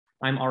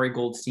I'm Ari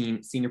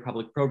Goldstein, Senior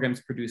Public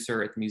Programs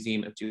Producer at the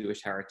Museum of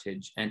Jewish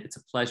Heritage, and it's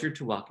a pleasure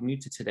to welcome you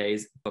to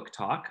today's book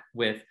talk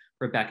with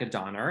Rebecca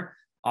Donner,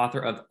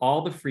 author of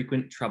All the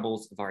Frequent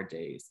Troubles of Our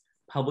Days,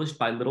 published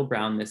by Little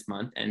Brown this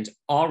month, and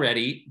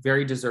already,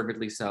 very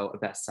deservedly so, a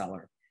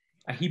bestseller.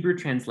 A Hebrew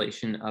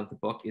translation of the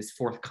book is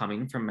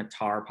forthcoming from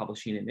Matar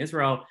Publishing in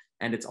Israel,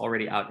 and it's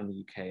already out in the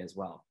UK as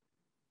well.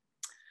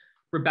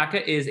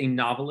 Rebecca is a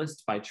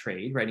novelist by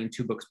trade, writing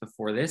 2 books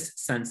before this,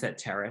 Sunset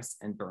Terrace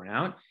and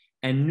Burnout,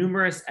 and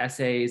numerous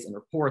essays and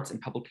reports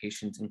and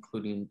publications,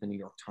 including the New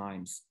York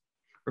Times.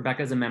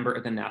 Rebecca is a member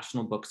of the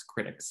National Books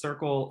Critics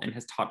Circle and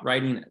has taught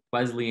writing at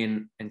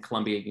Wesleyan and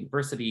Columbia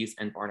Universities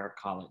and Barnard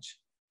College.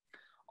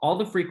 All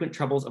the Frequent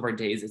Troubles of Our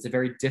Days is a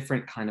very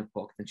different kind of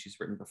book than she's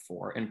written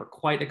before, and we're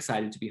quite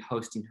excited to be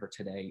hosting her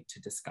today to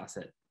discuss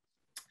it.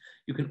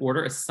 You can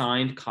order a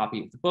signed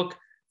copy of the book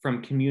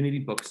from Community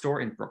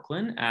Bookstore in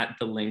Brooklyn at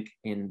the link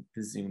in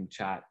the Zoom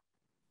chat.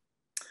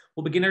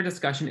 We'll begin our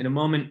discussion in a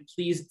moment.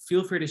 Please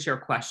feel free to share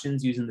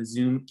questions using the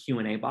Zoom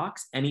Q&A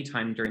box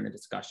anytime during the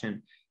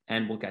discussion,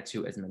 and we'll get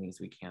to as many as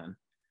we can.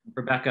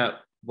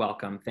 Rebecca,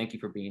 welcome. Thank you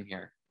for being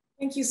here.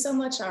 Thank you so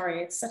much,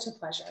 Ari. It's such a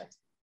pleasure.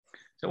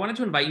 So I wanted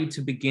to invite you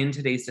to begin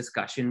today's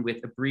discussion with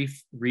a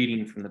brief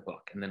reading from the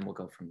book, and then we'll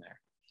go from there.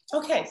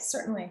 Okay,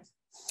 certainly.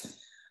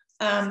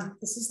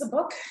 This is the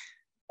book,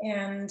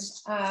 and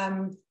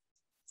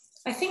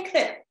I think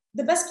that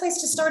the best place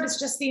to start is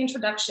just the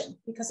introduction,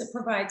 because it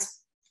provides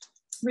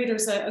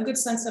readers a good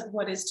sense of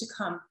what is to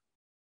come.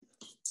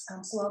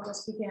 So I'll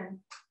just begin.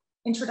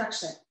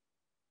 Introduction.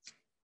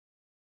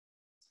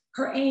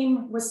 Her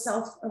aim was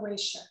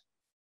self-erasure.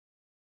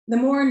 The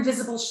more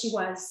invisible she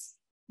was,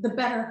 the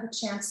better her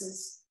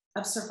chances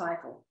of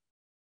survival.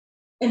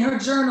 In her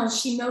journal,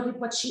 she noted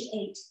what she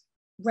ate,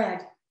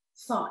 read,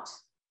 thought.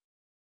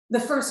 The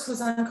first was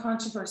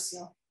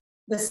uncontroversial.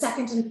 The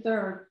second and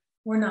third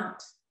were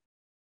not.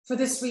 For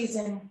this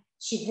reason,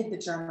 she hid the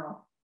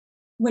journal.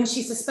 When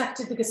she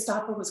suspected the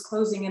Gestapo was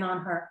closing in on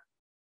her,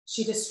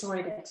 she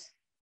destroyed it,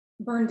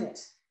 burned it,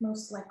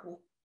 most likely.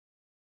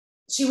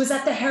 She was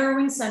at the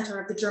harrowing center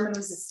of the German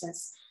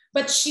resistance,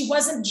 but she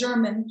wasn't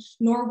German,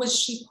 nor was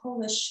she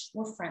Polish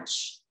or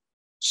French.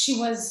 She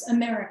was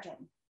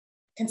American,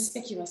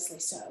 conspicuously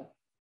so.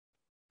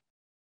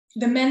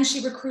 The men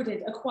she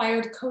recruited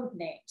acquired code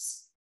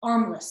names: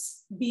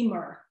 Armless,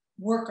 Beamer,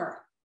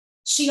 Worker.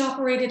 She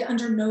operated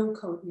under no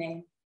code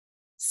name.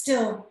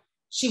 Still,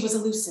 she was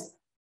elusive.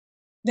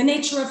 The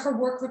nature of her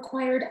work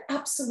required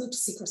absolute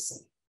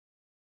secrecy.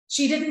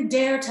 She didn't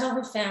dare tell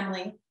her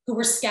family, who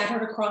were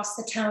scattered across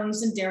the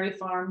towns and dairy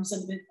farms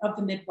of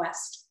the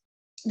Midwest.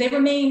 They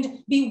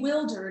remained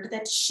bewildered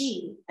that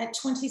she, at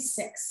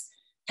 26,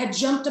 had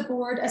jumped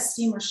aboard a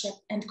steamer ship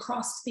and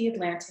crossed the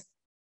Atlantic,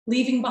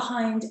 leaving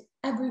behind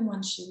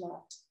everyone she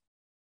loved.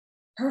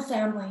 Her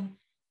family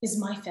is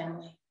my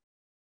family.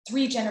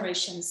 3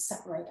 generations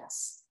separate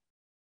us.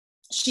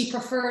 She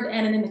preferred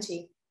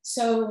anonymity,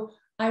 so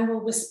I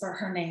will whisper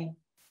her name,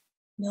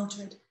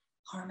 Mildred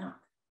Harnack.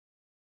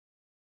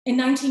 In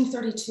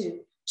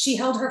 1932, she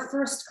held her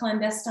first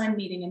clandestine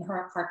meeting in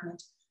her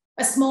apartment,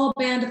 a small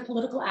band of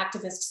political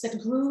activists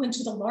that grew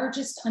into the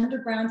largest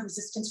underground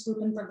resistance group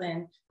in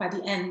Berlin by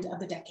the end of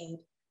the decade.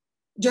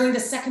 During the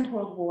Second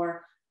World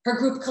War, her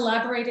group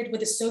collaborated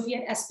with a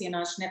Soviet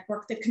espionage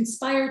network that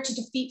conspired to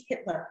defeat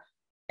Hitler,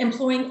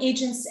 employing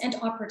agents and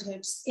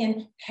operatives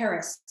in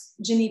Paris,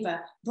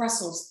 Geneva,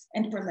 Brussels,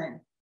 and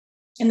Berlin.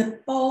 In the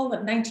fall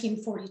of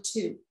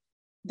 1942,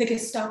 the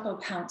Gestapo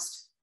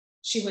pounced.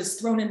 She was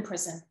thrown in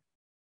prison.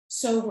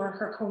 So were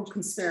her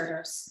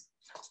co-conspirators.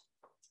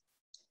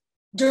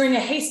 During a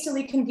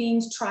hastily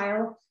convened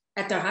trial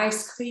at the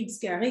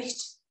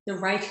Reichskriegsgericht, the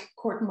Reich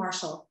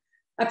Court-Martial,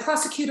 a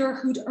prosecutor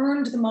who'd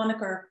earned the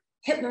moniker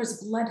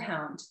Hitler's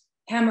bloodhound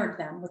hammered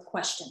them with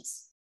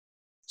questions.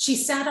 She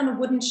sat on a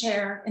wooden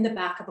chair in the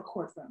back of a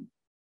courtroom.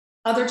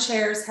 Other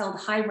chairs held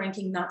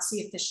high-ranking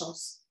Nazi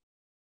officials.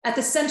 At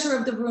the center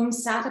of the room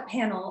sat a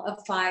panel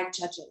of 5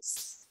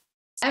 judges.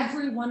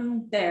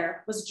 Everyone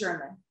there was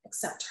German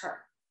except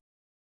her.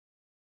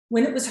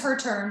 When it was her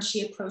turn,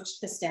 she approached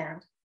the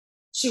stand.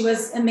 She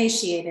was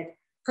emaciated,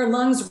 her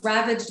lungs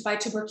ravaged by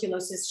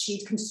tuberculosis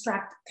she'd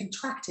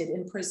contracted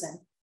in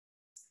prison.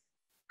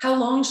 How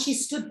long she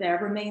stood there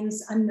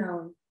remains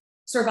unknown.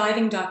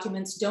 Surviving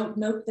documents don't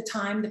note the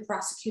time the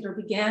prosecutor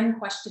began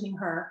questioning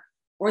her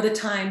or the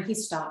time he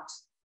stopped.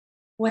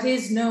 What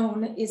is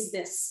known is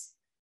this: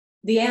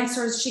 the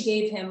answers she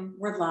gave him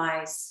were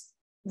lies,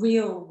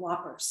 real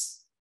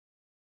whoppers.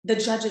 The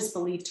judges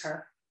believed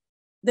her.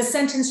 The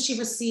sentence she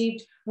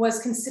received was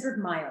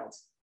considered mild,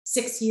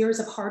 6 years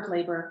of hard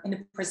labor in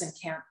a prison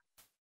camp.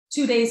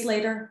 2 days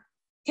later,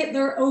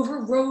 Hitler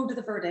overrode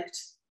the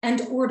verdict and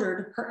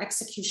ordered her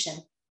execution.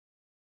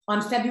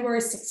 On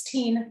February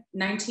 16,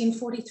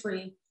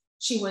 1943,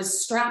 she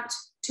was strapped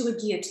to a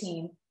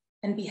guillotine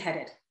and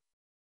beheaded.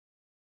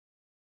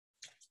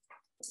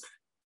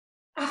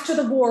 After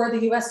the war,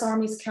 the US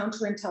Army's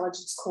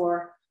Counterintelligence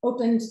Corps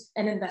opened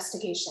an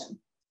investigation.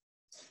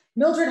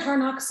 Mildred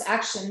Harnack's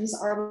actions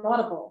are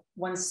laudable,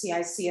 one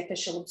CIC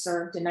official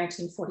observed in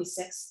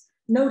 1946,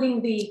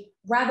 noting the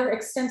rather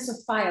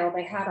extensive file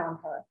they had on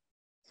her.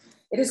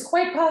 It is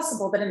quite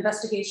possible that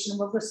investigation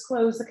will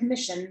disclose the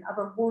commission of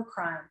a war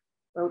crime,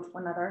 wrote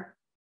one other.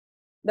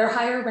 Their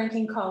higher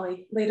ranking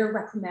colleague later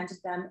reprimanded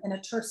them in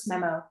a terse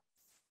memo.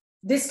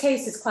 This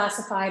case is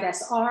classified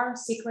as R,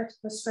 secret,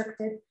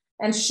 restricted,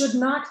 and should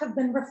not have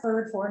been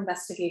referred for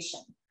investigation.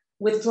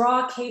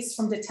 Withdraw case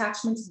from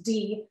detachment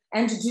D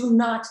and do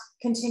not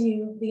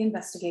continue the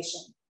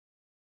investigation.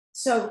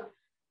 So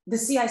the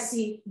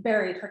CIC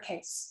buried her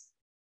case.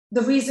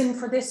 The reason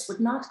for this would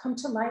not come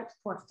to light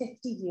for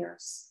 50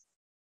 years.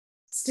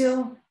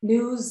 Still,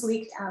 news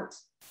leaked out.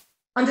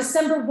 On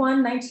December 1,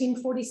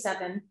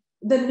 1947,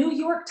 the New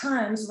York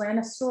Times ran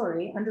a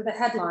story under the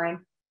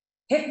headline,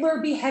 "Hitler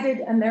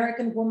beheaded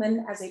American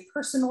woman as a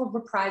personal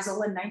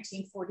reprisal in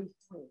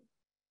 1943.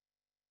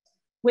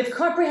 With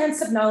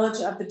comprehensive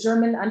knowledge of the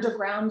German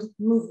underground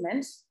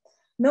movement,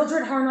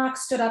 Mildred Harnack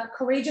stood up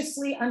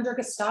courageously under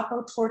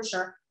Gestapo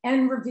torture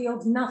and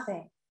revealed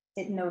nothing,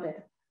 it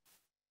noted.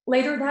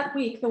 Later that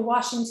week, the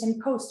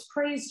Washington Post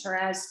praised her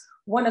as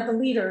one of the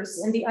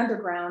leaders in the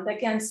underground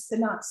against the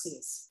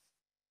Nazis.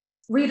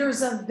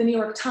 Readers of the New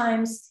York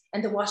Times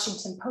and the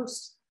Washington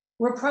Post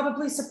were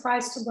probably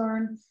surprised to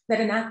learn that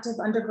an active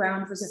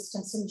underground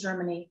resistance in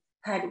Germany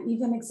had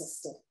even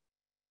existed.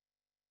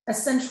 A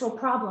central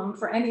problem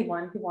for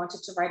anyone who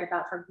wanted to write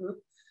about her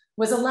group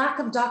was a lack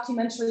of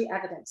documentary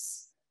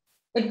evidence.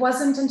 It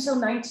wasn't until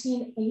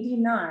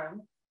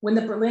 1989, when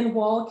the Berlin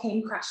Wall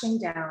came crashing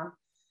down,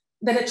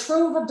 that a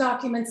trove of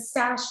documents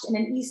stashed in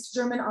an East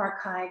German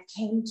archive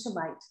came to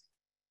light.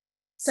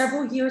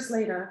 Several years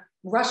later,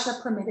 Russia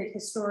permitted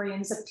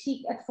historians a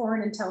peek at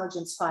foreign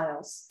intelligence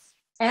files.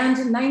 And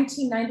in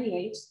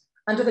 1998,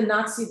 under the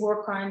Nazi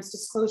War Crimes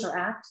Disclosure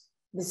Act,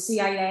 the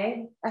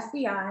CIA,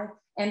 FBI,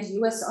 and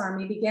US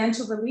Army began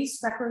to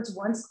release records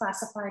once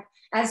classified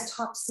as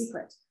top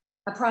secret,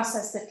 a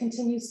process that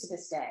continues to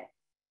this day.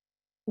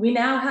 We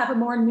now have a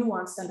more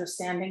nuanced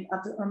understanding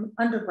of the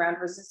underground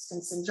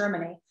resistance in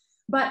Germany,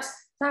 but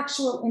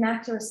factual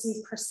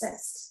inaccuracies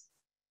persist.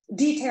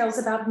 Details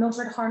about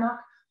Mildred Harnack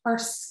are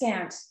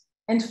scant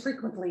and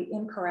frequently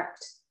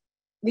incorrect.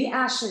 The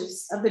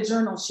ashes of the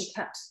journal she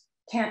kept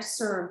can't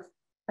serve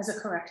as a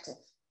corrective.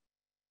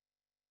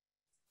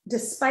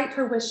 Despite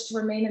her wish to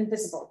remain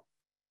invisible,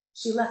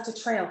 she left a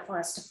trail for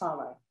us to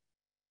follow.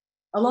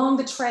 Along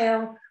the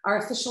trail are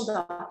official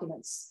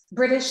documents,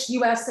 British,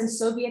 US, and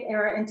Soviet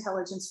era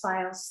intelligence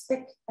files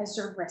thick as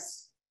your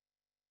wrist.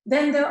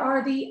 Then there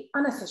are the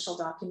unofficial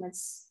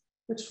documents,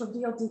 which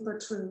reveal deeper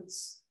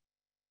truths.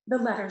 The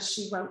letters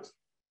she wrote,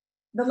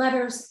 the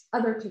letters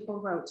other people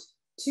wrote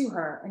to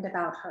her and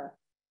about her.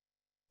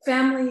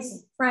 Family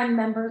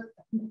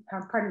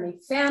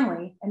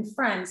and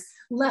friends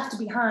left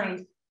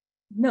behind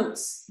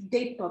notes,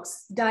 date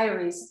books,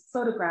 diaries,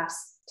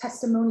 photographs,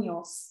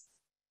 testimonials.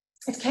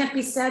 It can't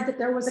be said that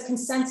there was a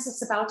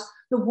consensus about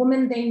the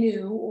woman they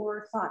knew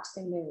or thought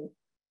they knew.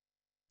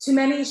 To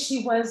many,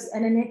 she was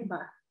an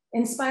enigma,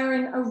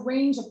 inspiring a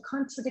range of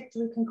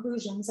contradictory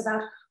conclusions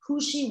about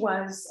who she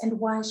was and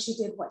why she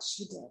did what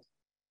she did.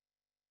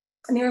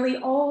 Nearly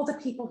all the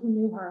people who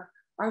knew her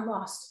are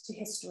lost to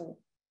history.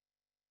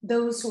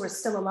 Those who are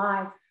still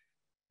alive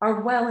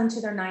are well into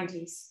their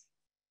 90s.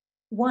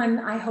 One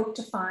I hope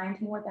to find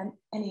more than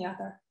any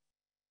other.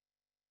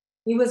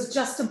 He was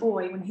just a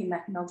boy when he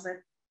met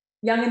Mildred,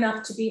 young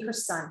enough to be her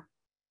son.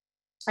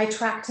 I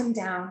tracked him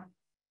down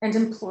and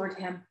implored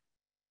him.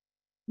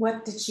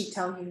 What did she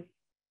tell you?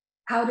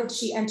 How did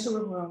she enter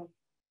a room?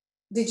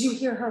 Did you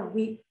hear her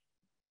weep,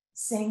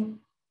 sing?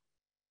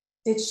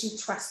 Did she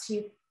trust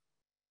you?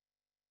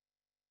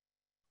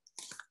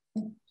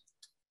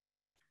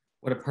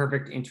 What a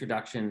perfect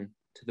introduction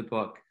to the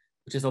book,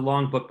 which is a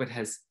long book, but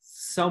has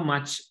so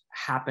much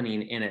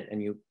happening in it.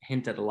 And you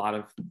hint at a lot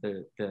of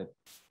the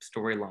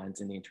storylines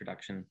in the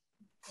introduction.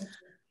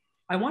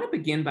 I want to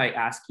begin by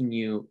asking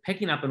you,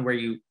 picking up on where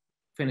you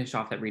finish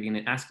off that reading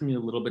and asking you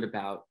a little bit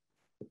about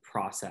the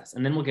process,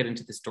 and then we'll get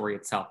into the story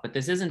itself. But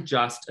this isn't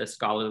just a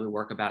scholarly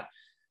work about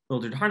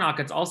Mildred Harnack,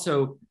 it's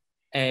also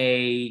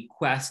a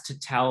quest to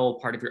tell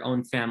part of your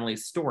own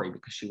family's story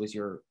because she was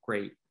your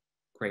great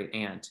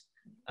aunt.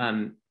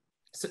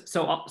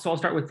 So I'll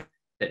start with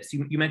this.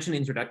 You mentioned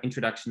in the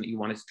introduction that you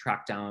wanted to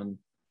track down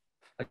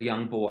a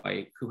young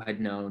boy who had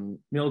known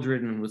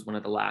Mildred and was one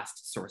of the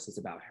last sources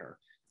about her.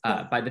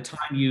 By the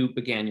time you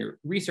began your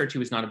research, he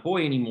was not a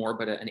boy anymore,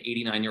 but an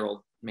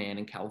 89-year-old man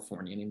in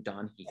California named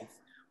Don Heath.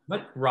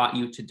 What brought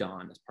you to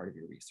Don as part of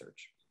your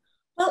research?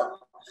 Well,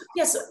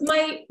 yes,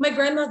 my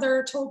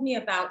grandmother told me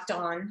about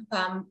Don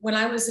when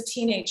I was a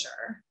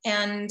teenager,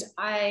 and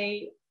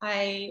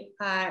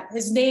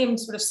his name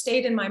sort of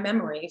stayed in my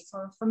memory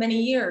for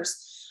many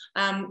years.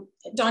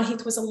 Don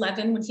Heath was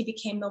 11 when he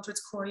became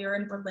Mildred's courier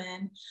in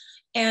Berlin,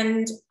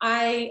 and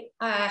I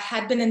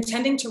had been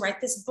intending to write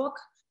this book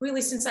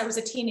really since I was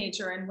a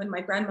teenager. And when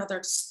my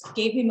grandmother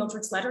gave me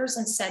Mildred's letters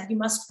and said, you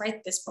must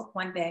write this book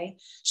one day,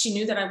 she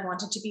knew that I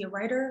wanted to be a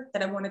writer,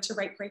 that I wanted to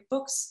write great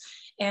books.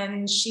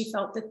 And she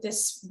felt that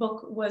this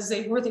book was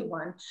a worthy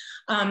one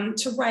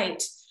to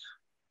write.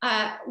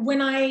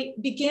 When I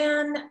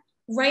began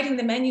writing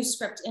the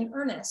manuscript in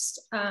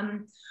earnest,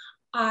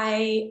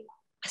 I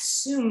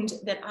assumed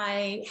that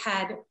I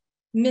had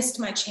missed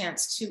my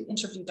chance to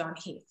interview Don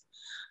Heath.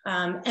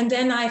 And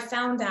then I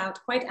found out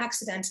quite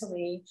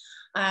accidentally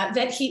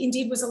that he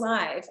indeed was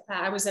alive.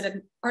 I was at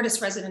an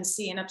artist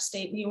residency in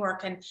upstate New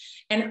York, and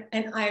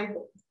I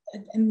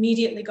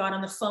immediately got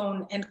on the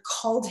phone and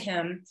called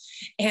him,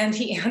 and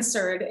he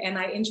answered, and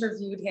I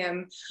interviewed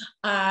him.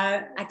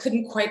 I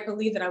couldn't quite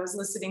believe that I was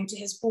listening to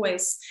his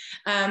voice.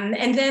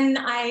 And then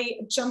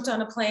I jumped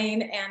on a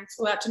plane and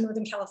flew out to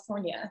Northern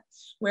California,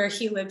 where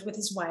he lived with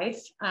his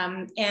wife.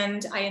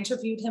 And I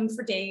interviewed him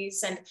for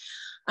days.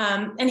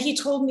 And he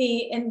told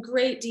me in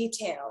great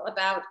detail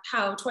about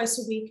how twice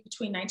a week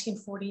between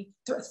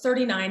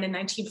 1939 and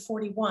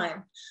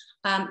 1941,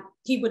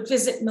 he would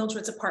visit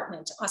Mildred's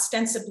apartment,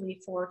 ostensibly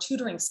for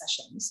tutoring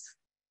sessions.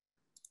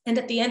 And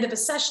at the end of a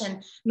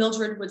session,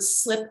 Mildred would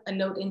slip a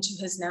note into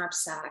his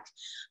knapsack,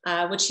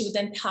 which he would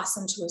then pass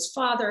on to his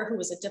father, who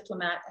was a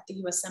diplomat at the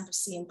US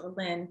Embassy in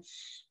Berlin,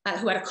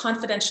 who had a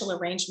confidential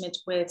arrangement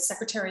with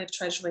Secretary of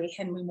Treasury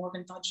Henry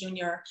Morgenthau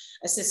Jr.,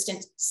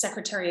 Assistant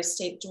Secretary of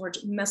State George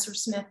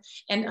Messersmith,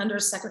 and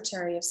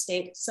Undersecretary of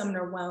State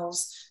Sumner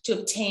Welles to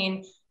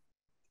obtain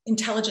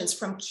intelligence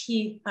from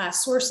key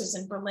sources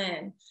in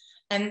Berlin.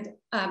 And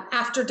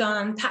after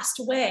Don passed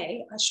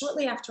away,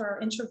 shortly after our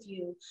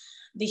interview,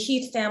 the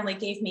Heath family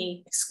gave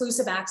me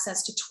exclusive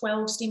access to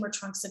 12 steamer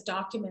trunks of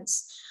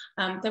documents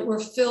that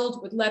were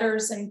filled with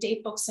letters and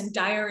date books and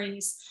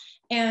diaries.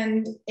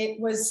 And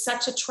it was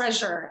such a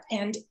treasure.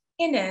 And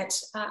in it,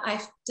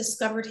 I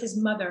discovered his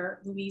mother,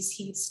 Louise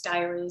Heath's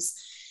diaries.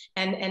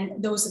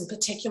 And those in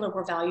particular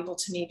were valuable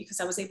to me because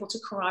I was able to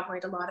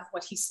corroborate a lot of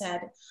what he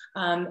said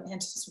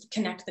and to sort of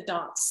connect the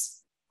dots.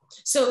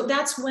 So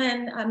that's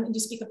when, you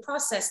speak of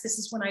process, this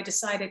is when I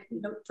decided,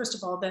 first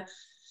of all,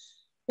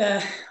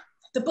 the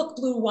book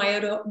blew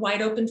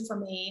wide open for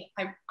me.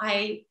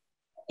 I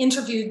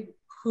interviewed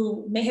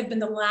who may have been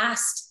the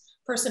last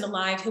person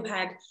alive who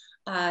had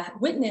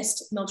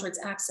witnessed Mildred's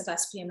acts of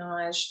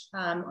espionage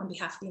on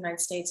behalf of the United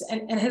States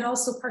and had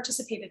also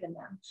participated in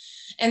them.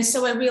 And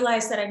so I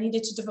realized that I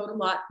needed to devote a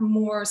lot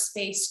more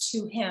space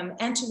to him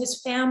and to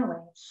his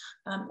family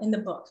in the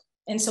book.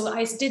 And so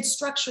I did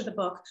structure the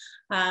book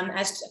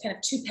as kind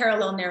of two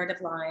parallel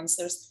narrative lines.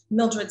 There's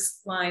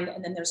Mildred's line,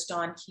 and then there's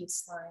Don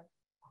Heath's line.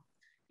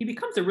 He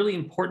becomes a really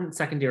important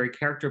secondary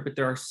character, but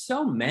there are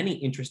so many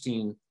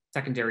interesting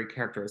secondary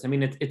characters. I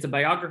mean, it's a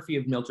biography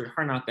of Mildred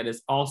Harnack that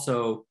is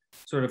also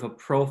sort of a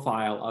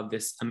profile of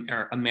this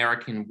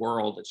American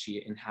world that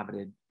she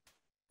inhabited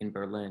in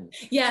Berlin.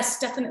 Yes,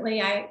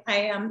 definitely.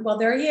 Well,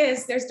 there he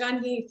is. There's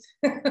Don Heath.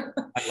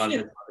 I love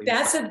this.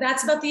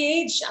 That's about the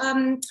age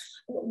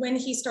when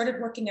he started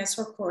working as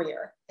her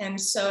courier. And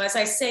so, as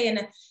I say,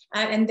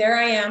 and there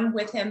I am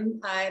with him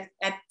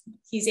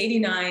he's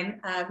 89.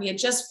 We had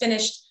just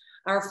finished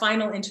our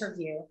final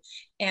interview.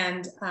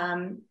 And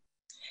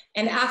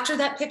after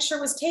that picture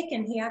was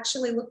taken, he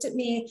actually looked at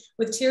me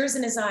with tears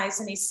in his eyes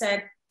and he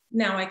said,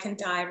 "Now I can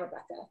die,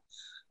 Rebecca."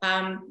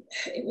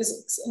 It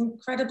was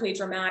incredibly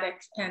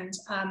dramatic. And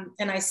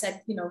I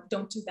said,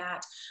 don't do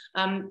that.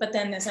 But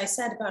then, as I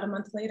said, about a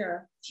month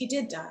later, he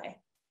did die.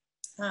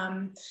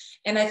 And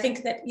I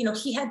think that,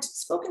 he had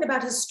spoken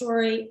about his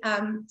story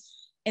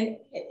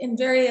in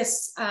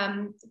various,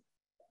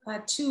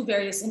 to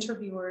various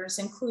interviewers,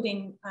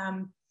 including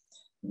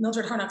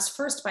Mildred Harnack's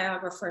first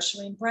biographer,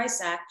 Shireen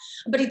Brysack,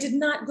 but he did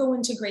not go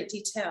into great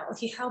detail.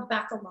 He held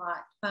back a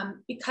lot.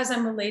 Because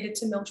I'm related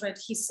to Mildred,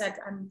 he said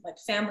I'm like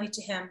family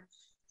to him.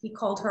 He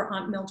called her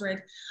Aunt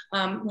Mildred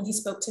when he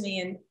spoke to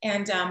me,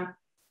 and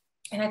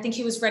I think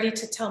he was ready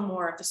to tell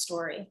more of the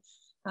story.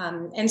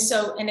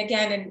 And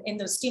again, in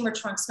those steamer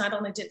trunks, not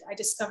only did I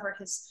discover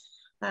his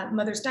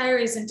mother's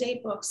diaries and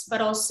date books, but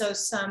also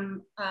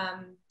some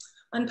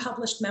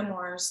unpublished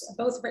memoirs,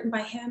 both written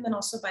by him and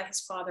also by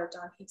his father,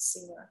 Don Heath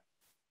Sr.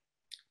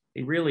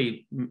 They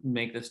really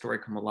make the story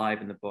come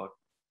alive in the book.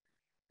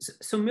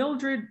 So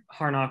Mildred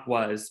Harnack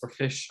was, or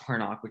Fish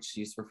Harnack, which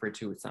she's referred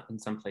to in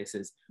some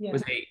places,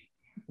 was a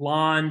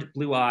blonde,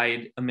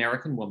 blue-eyed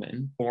American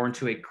woman born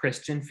to a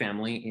Christian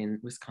family in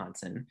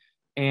Wisconsin.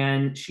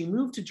 And she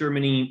moved to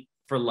Germany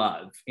for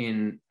love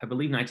in, I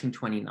believe,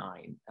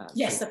 1929.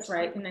 Yes, that's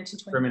right, in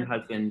 1929. German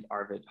husband,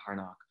 Arvid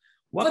Harnack.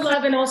 For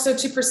love and also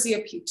to pursue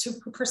a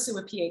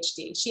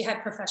PhD. She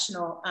had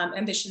professional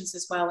ambitions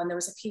as well, and there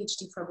was a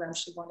PhD program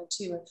she wanted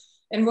to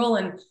enroll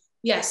in.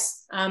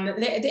 Yes,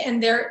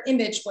 and their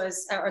image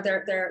was, or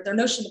their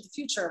notion of the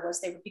future was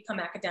they would become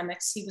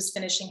academics. He was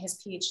finishing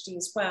his PhD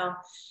as well,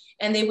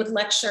 and they would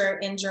lecture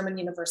in German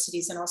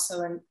universities and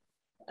also in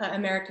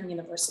American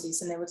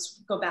universities, and they would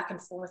go back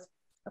and forth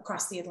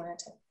across the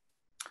Atlantic.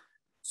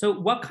 So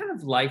what kind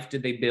of life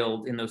did they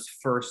build in those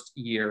first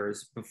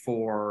years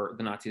before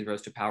the Nazis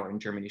rose to power in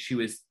Germany? She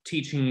was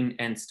teaching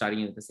and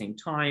studying at the same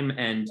time,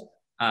 and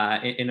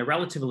in a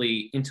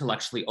relatively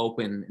intellectually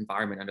open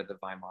environment under the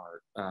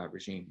Weimar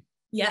regime.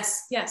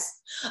 Yes,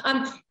 yes.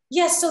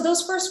 Yes, so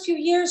those first few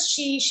years,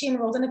 she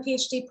enrolled in a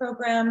PhD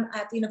program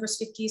at the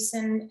University of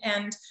Gießen,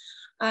 and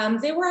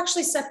they were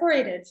actually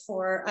separated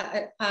for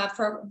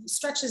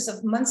stretches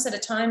of months at a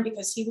time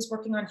because he was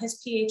working on his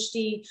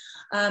PhD,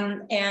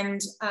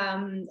 and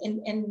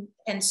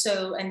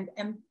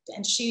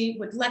she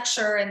would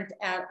lecture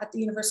at the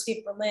University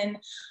of Berlin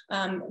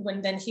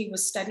when then he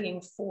was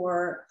studying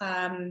for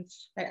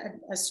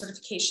a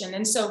certification.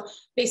 And so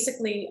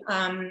basically,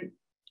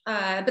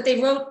 but they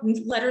wrote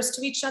letters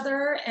to each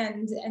other,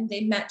 and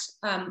they met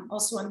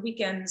also on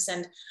weekends,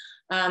 and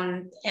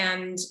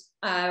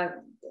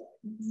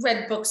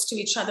read books to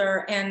each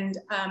other, and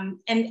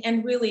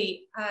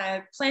really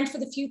planned for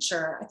the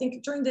future. I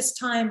think during this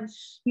time,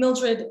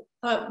 Mildred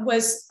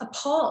was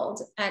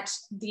appalled at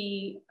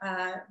the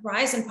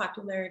rise in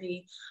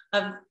popularity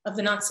of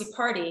the Nazi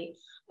Party,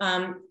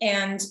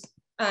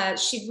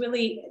 she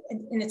really,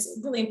 and it's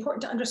really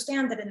important to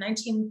understand that in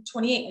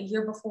 1928, a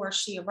year before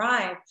she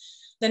arrived,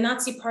 the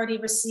Nazi Party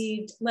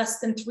received less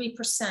than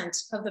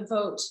 3% of the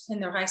vote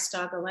in the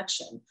Reichstag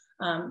election,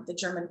 the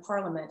German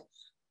parliament.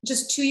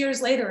 Just 2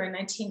 years later, in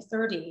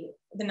 1930,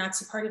 the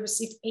Nazi Party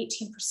received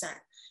 18%.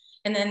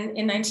 And then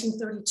in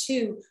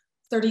 1932,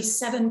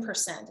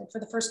 37%. And for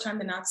the first time,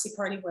 the Nazi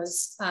Party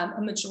was a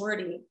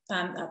majority,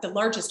 the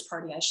largest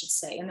party, I should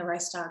say, in the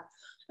Reichstag.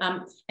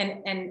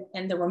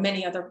 And there were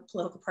many other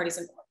political parties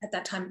at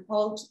that time,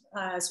 all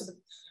sort of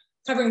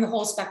covering the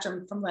whole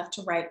spectrum from left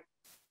to right.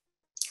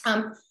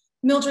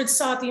 Mildred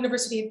saw at the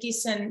University of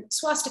Gießen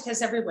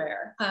swastikas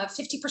everywhere.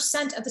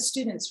 50% of the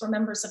students were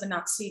members of a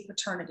Nazi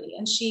fraternity.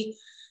 And she,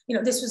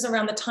 this was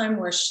around the time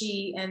where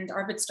she and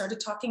Arvid started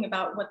talking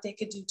about what they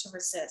could do to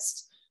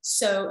resist.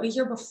 So a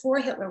year before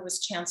Hitler was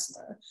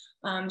chancellor,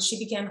 she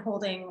began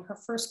holding her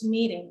first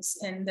meetings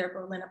in their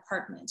Berlin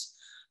apartment.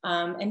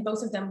 And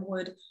both of them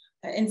would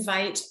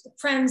invite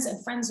friends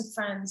and friends of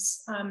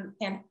friends,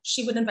 and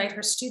she would invite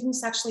her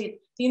students. Actually,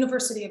 the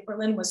University of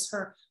Berlin was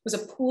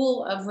a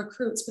pool of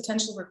recruits,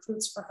 potential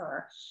recruits for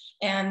her,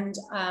 and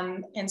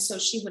so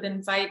she would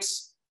invite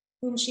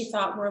whom she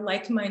thought were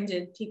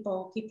like-minded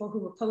people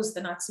who opposed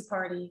the Nazi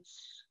Party,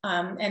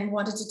 and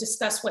wanted to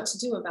discuss what to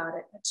do about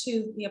it,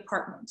 to the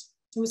apartment.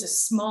 It was a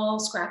small,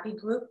 scrappy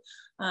group,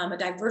 a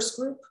diverse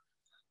group,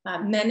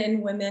 men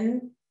and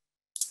women.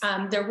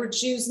 There were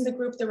Jews in the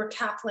group, there were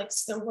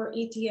Catholics, there were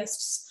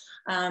atheists,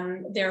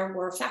 there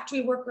were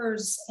factory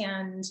workers,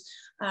 and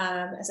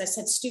as I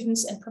said,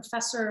 students and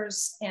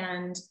professors,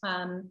 and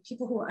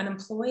people who were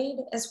unemployed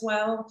as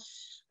well.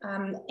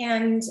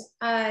 And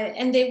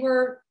they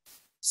were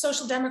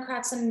social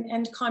democrats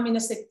and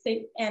communists.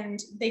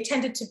 They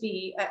tended to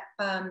be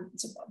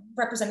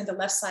representing the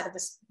left side of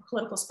this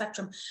political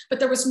spectrum, but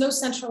there was no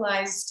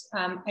centralized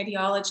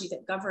ideology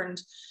that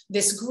governed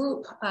this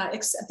group,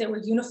 except they were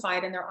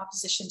unified in their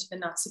opposition to the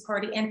Nazi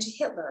Party and to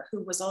Hitler,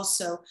 who was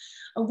also,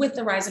 with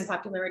the rise in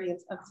popularity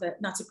of the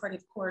Nazi Party,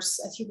 of course,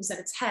 he was at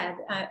its head,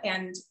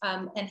 and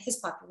his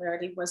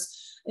popularity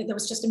there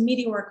was just a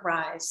meteoric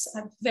rise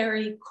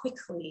very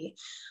quickly,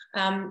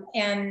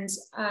 and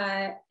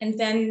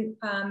then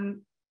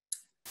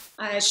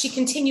she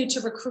continued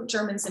to recruit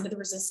Germans into the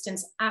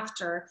resistance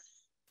after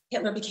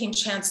Hitler became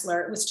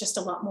chancellor. It was just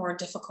a lot more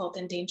difficult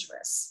and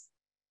dangerous.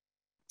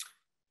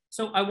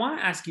 So I want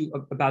to ask you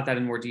about that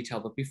in more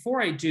detail, but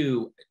before I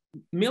do,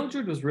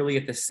 Mildred was really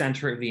at the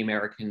center of the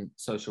American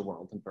social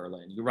world in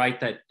Berlin. You write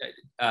that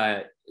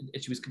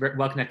she was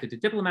well connected to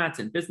diplomats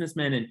and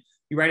businessmen, and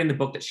you write in the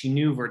book that she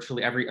knew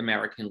virtually every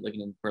American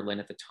living in Berlin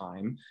at the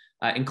time,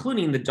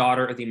 including the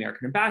daughter of the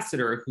American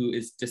ambassador, who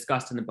is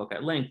discussed in the book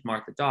at length,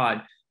 Martha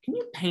Dodd. Can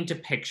you paint a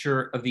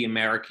picture of the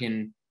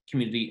American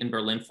community in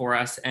Berlin for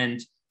us?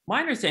 And my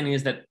understanding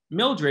is that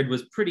Mildred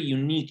was pretty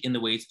unique in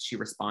the ways she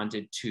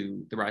responded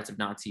to the rise of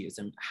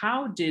Nazism.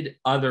 How did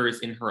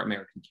others in her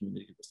American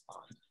community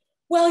respond?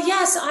 Well,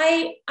 yes,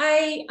 I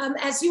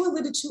as you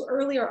alluded to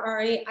earlier,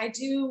 Ari, I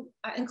do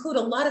include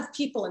a lot of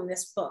people in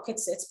this book.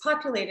 It's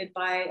populated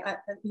by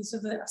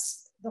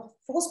the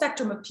full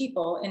spectrum of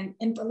people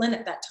in Berlin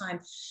at that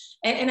time.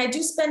 And I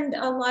do spend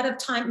a lot of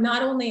time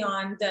not only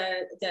on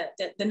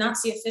the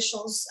Nazi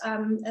officials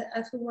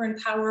who were in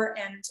power,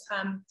 and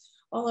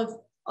all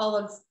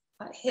of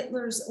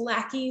Hitler's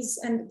lackeys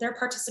and their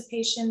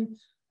participation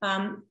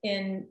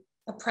in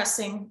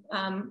oppressing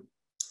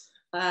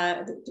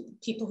the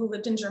people who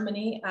lived in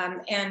Germany,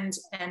 and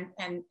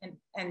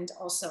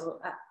also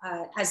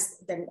as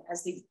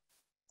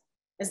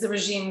the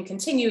regime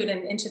continued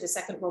and into the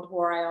Second World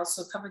War, I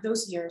also covered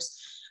those years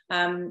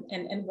and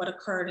what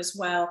occurred as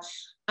well.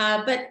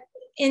 But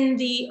in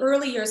the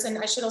early years, and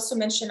I should also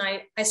mention,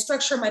 I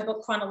structure my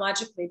book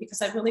chronologically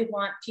because I really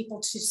want people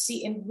to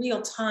see in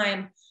real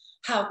time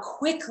how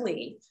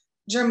quickly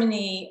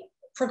Germany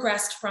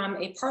progressed from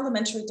a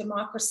parliamentary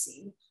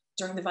democracy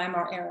during the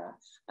Weimar era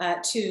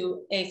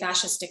to a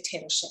fascist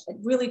dictatorship. It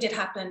really did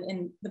happen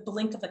in the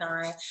blink of an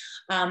eye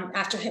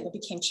after Hitler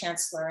became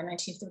chancellor in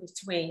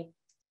 1933.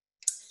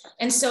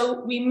 And so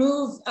we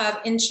move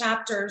in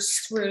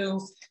chapters through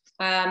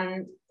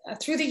the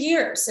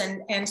years,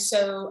 and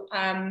so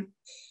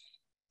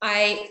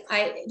I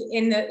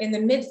in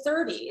the mid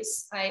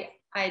 30s,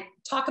 I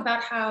talk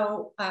about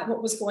how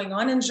what was going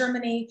on in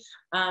Germany,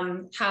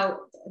 how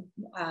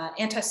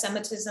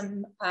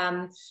anti-Semitism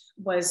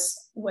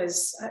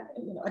was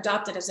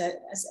adopted as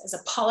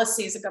a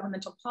policy, as a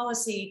governmental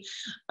policy,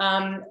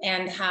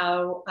 and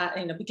how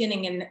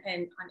beginning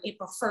on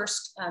April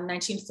 1st,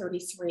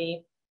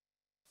 1933.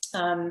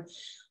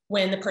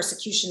 When the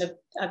persecution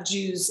of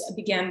Jews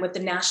began with the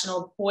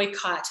national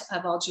boycott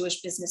of all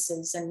Jewish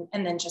businesses,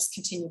 and then just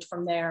continued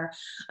from there.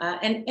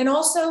 And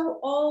also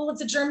all of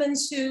the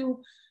Germans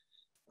who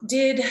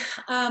did,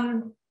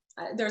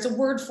 there's a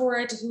word for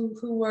it,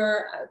 who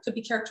were, could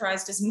be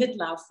characterized as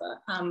Mitläufer,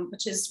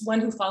 which is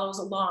one who follows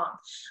along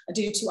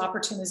due to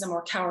opportunism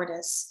or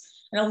cowardice.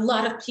 And a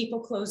lot of people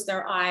closed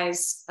their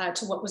eyes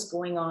to what was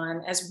going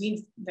on, as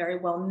we very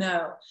well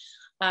know.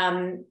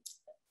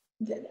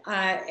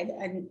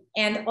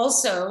 And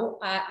also,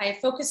 I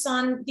focus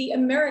on the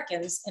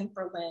Americans in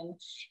Berlin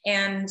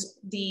and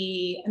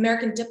the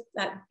American,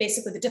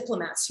 basically the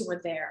diplomats who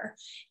were there,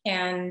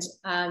 and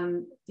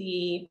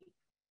the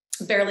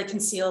barely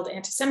concealed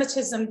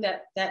anti-Semitism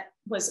that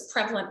was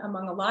prevalent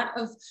among a lot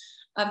of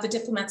the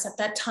diplomats at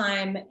that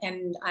time.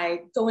 And I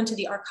go into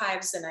the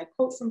archives and I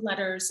quote from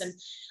letters, and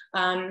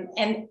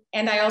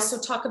I also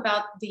talk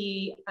about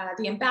the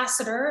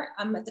ambassador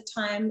at the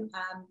time,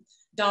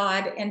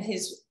 Dodd, and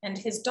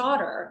his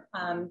daughter,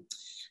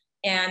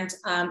 and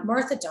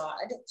Martha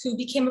Dodd, who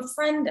became a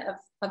friend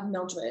of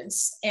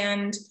Mildred's.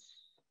 And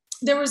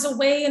there was a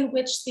way in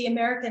which the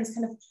Americans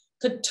kind of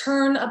could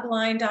turn a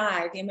blind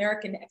eye, the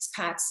American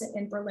expats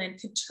in Berlin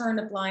could turn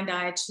a blind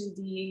eye to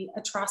the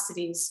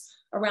atrocities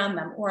around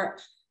them, or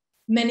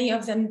many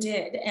of them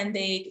did, and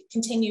they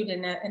continued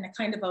in a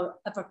kind of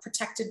a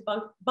protected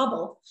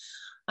bubble.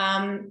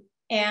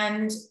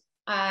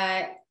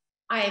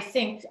 I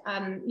think,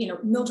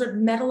 Mildred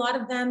met a lot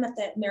of them at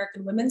the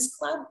American Women's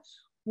Club,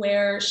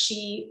 where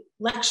she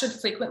lectured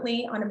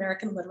frequently on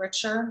American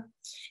literature.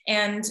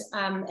 And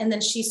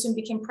then she soon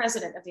became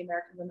president of the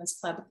American Women's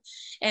Club.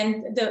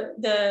 And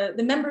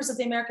the members of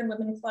the American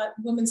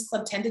Women's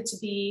Club tended to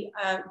be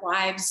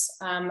wives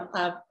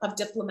of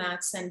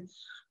diplomats and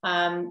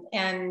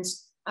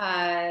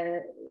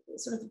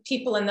sort of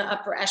people in the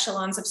upper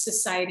echelons of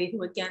society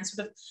who again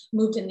sort of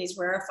moved in these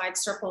rarefied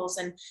circles.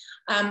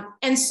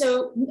 And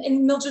so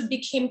Mildred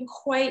became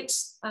quite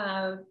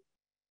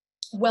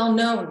well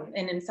known.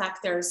 And in fact,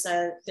 there's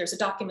a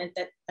document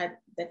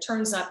that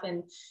turns up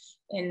in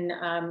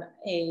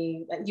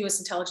US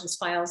intelligence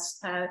files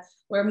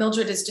where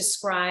Mildred is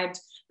described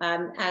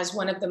as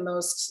one of the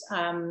most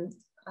sort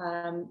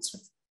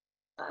of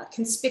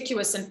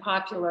conspicuous and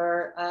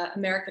popular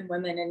American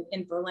women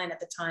in Berlin at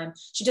the time.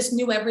 She just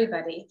knew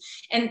everybody.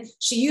 And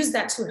she used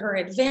that to her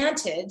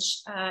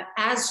advantage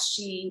as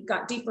she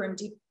got deeper and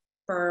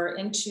deeper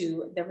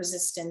into the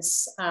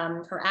resistance,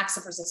 her acts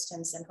of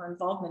resistance and her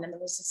involvement in the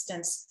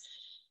resistance.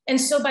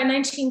 And so by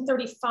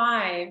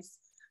 1935,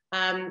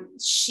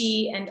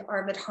 she and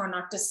Mildred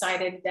Harnack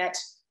decided that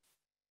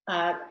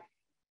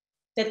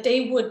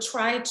they would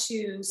try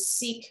to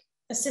seek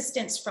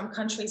assistance from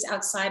countries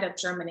outside of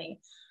Germany.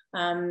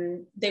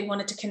 They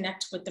wanted to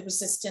connect with the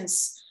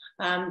resistance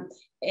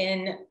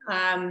in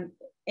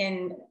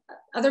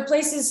other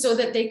places so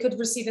that they could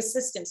receive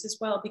assistance as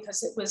well,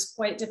 because it was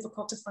quite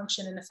difficult to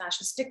function in a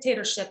fascist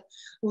dictatorship.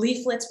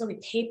 Leaflets, really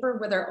paper,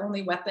 were their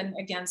only weapon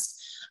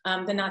against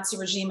the Nazi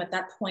regime at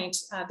that point.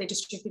 They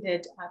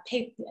distributed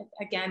paper,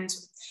 again,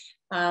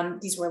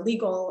 these were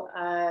illegal.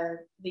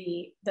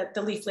 The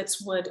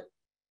leaflets would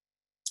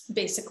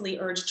basically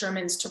urged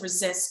Germans to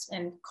resist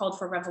and called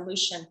for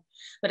revolution.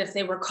 But if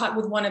they were caught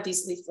with one of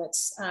these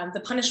leaflets, the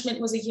punishment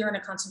was a year in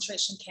a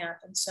concentration camp.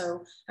 And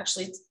so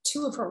actually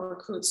 2 of her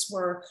recruits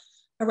were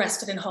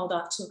arrested and hauled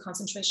off to a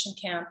concentration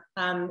camp.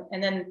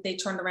 And then they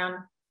turned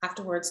around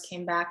afterwards,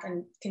 came back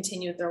and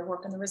continued their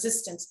work in the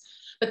resistance.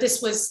 But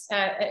this was,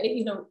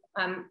 there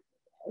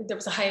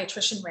was a high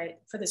attrition rate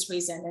for this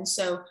reason. And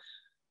so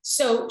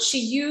she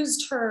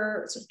used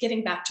her, sort of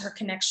getting back to her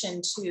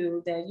connection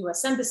to the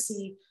US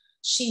Embassy,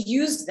 she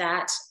used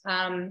that,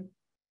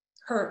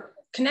 her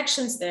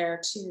connections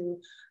there to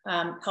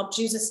help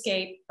Jews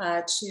escape,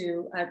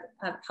 to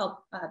help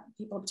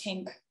people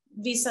obtain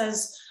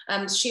visas.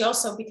 She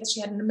also, because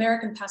she had an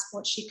American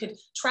passport, she could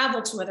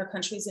travel to other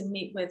countries and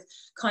meet with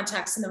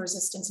contacts in the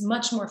resistance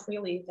much more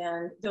freely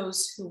than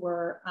those who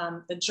were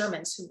the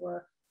Germans who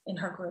were in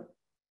her group.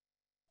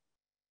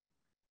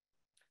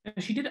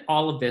 And she did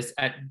all of this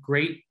at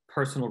great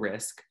personal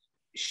risk.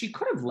 She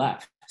could have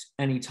left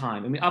any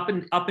time. I mean,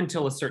 up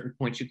until a certain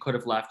point, she could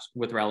have left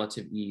with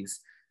relative ease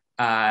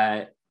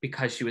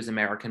because she was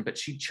American, but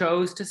she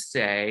chose to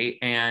stay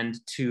and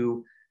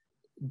to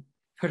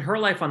put her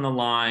life on the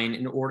line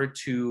in order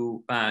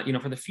to,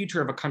 for the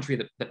future of a country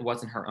that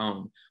wasn't her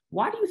own.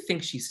 Why do you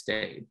think she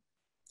stayed?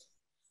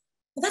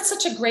 Well, that's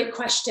such a great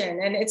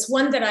question. And it's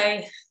one that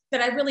I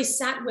really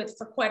sat with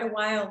for quite a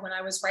while when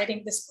I was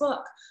writing this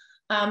book.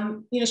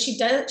 She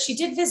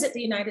did visit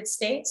the United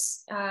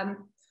States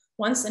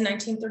once in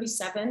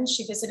 1937.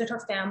 She visited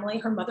her family.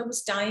 Her mother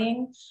was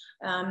dying,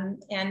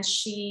 and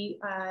she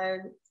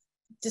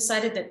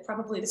decided that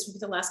probably this would be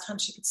the last time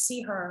she could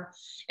see her.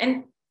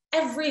 And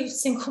every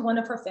single one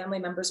of her family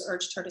members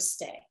urged her to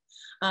stay.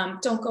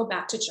 Don't go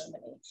back to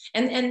Germany.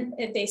 And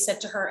they said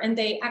to her, and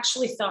they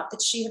actually thought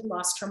that she had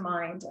lost her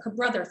mind. Her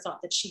brother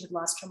thought that she had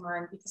lost her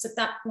mind, because at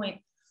that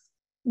point,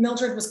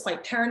 Mildred was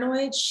quite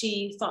paranoid.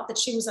 She thought that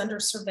she was under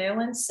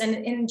surveillance. And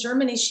in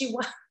Germany, she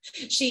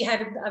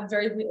had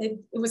it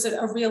was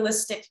a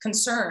realistic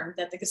concern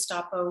that the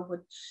Gestapo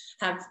would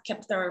have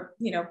kept their,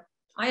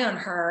 eye on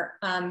her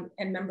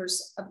and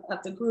members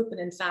of the group. And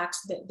in fact,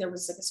 there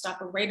was a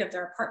Gestapo raid of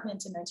their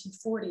apartment in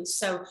 1940.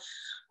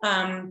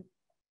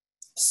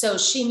 So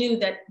she knew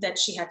that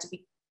she had to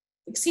be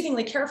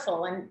exceedingly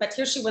careful. But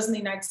here she was in the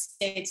United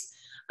States,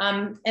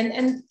 and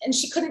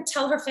she couldn't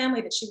tell her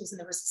family that she was in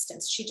the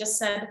resistance. She just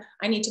said,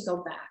 "I need to go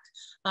back,"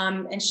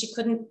 and she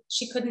couldn't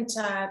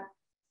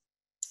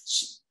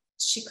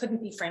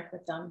be frank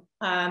with them.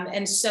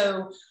 And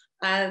so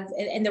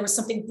there was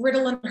something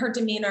brittle in her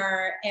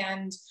demeanor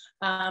and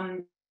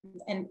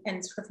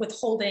sort of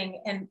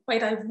withholding. And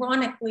quite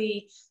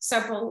ironically,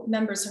 several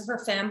members of her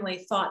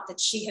family thought that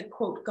she had,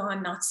 quote,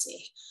 gone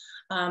Nazi.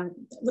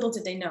 Little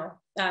did they know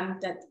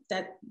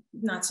that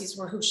Nazis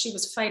were who she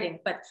was fighting.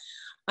 But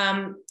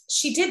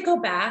she did go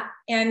back,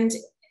 and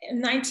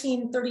in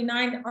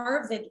 1939,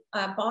 Arvid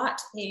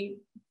bought a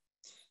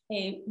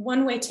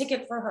one-way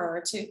ticket for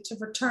her to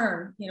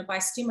return, by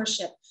steamer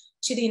ship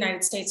to the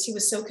United States. He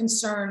was so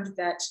concerned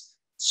that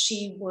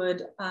she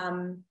would,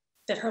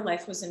 that her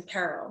life was in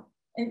peril.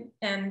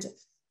 And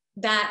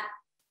that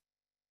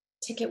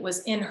ticket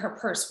was in her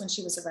purse when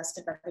she was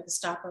arrested by the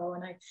Gestapo.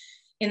 And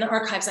in the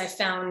archives, I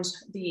found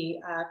the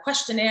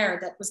questionnaire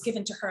that was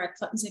given to her at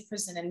Plötzensee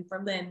prison in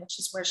Berlin, which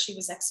is where she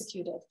was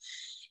executed.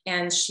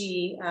 And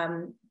she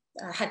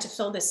had to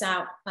fill this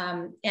out.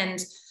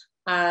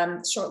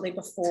 Shortly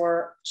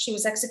before she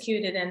was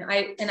executed, and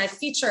I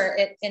feature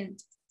it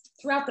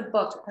throughout the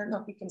book. I don't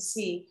know if you can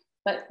see,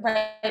 but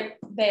right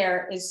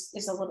there is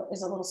a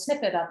little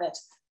snippet of it.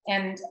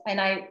 And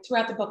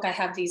throughout the book I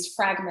have these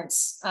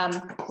fragments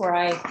where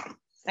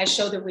I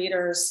show the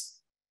readers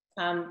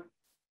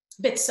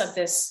bits of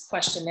this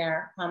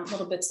questionnaire,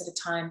 little bits at a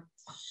time.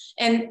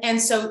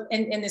 And so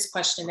in this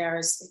questionnaire,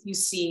 as you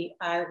see,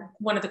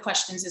 one of the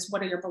questions is,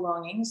 what are your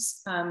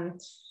belongings?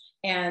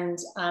 And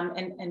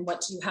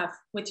what do you have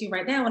with you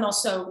right now? And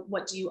also,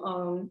 what do you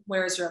own?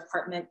 Where is your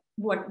apartment?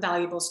 What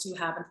valuables do you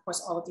have? And of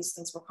course, all of these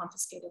things were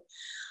confiscated.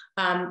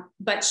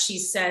 But she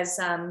says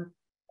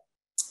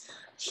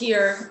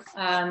here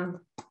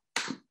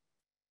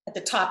at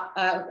the top,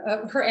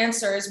 her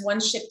answer is one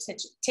ship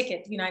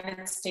ticket,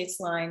 United States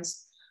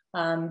lines.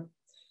 And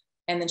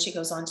then she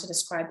goes on to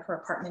describe her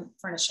apartment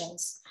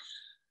furnishings.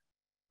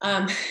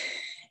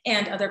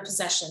 And other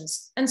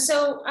possessions. And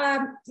so,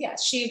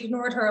 she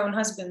ignored her own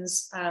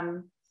husband's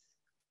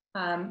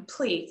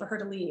plea for her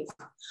to leave.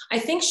 I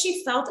think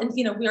she felt, and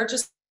we are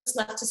just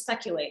left to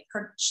speculate.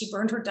 She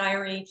burned her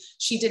diary.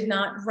 She did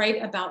not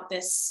write about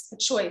this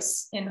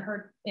choice in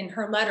her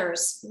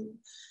letters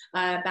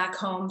back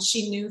home.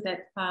 She knew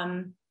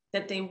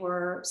that they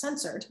were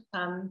censored,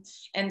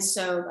 and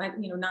so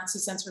Nazi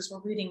censors were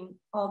reading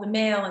all the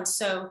mail, and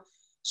so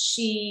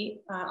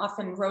she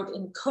often wrote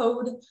in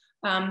code.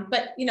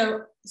 But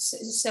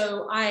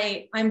so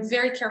I'm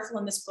very careful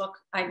in this book.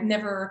 I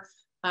never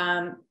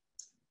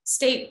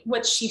state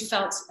what she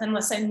felt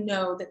unless I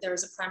know that there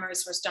is a primary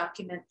source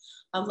document,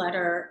 a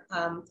letter,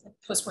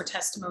 post-war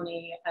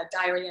testimony, a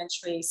diary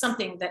entry,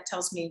 something that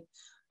tells me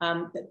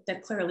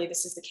that clearly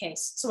this is the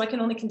case. So I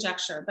can only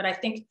conjecture, but I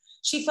think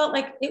she felt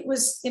like it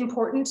was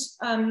important.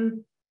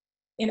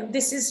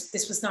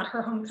 This was not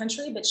her home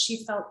country, but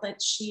she felt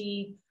that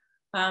she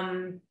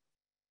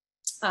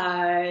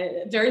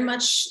very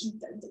much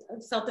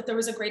felt that there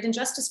was a great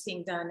injustice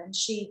being done, and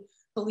she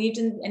believed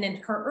and in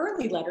her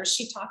early letters,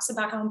 she talks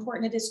about how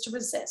important it is to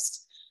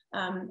resist.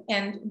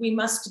 And we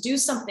must do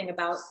something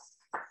about,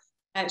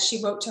 as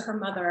she wrote to her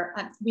mother,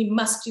 we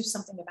must do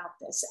something about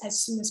this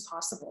as soon as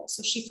possible.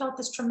 So she felt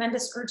this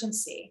tremendous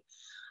urgency.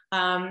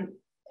 And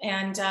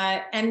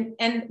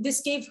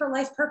this gave her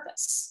life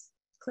purpose,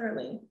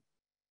 clearly.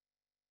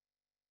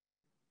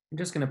 I'm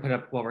just going to put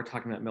up, while we're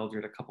talking about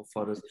Mildred, a couple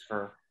photos of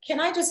her.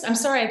 I'm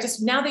sorry,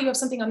 now that you have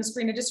something on the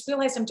screen, I just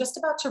realized I'm just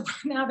about to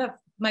run out of,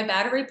 my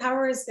battery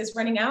power is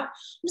running out.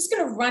 I'm just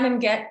going to run and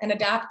get an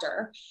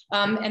adapter,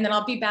 and then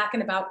I'll be back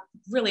in about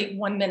really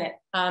 1 minute.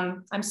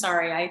 I'm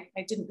sorry, I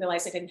didn't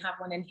realize I didn't have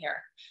one in here.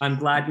 I'm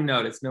glad you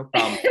noticed, no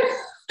problem.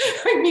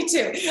 Me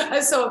too.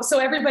 So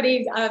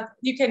everybody,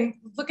 you can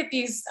look at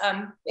these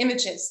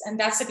images, and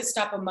that's a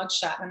Gestapo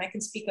mugshot. And I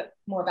can speak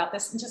more about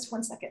this in just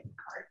 1 second.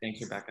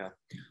 Thanks, Rebecca.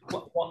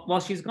 While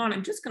she's gone,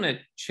 I'm just going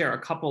to share a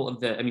couple of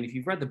the, I mean, if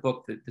you've read the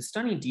book, the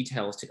stunning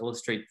details to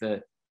illustrate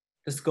the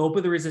scope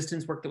of the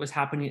resistance work that was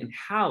happening and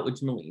how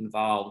ultimately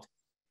involved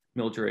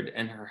Mildred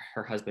and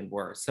her husband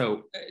were.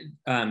 So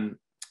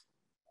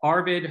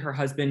Arvid, her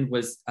husband,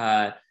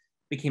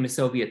 became a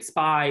Soviet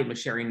spy and was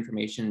sharing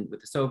information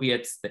with the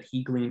Soviets that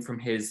he gleaned from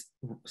his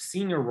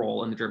senior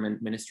role in the German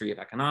Ministry of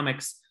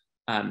Economics.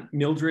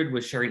 Mildred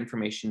was sharing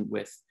information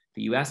with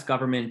the US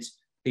government.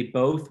 They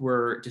both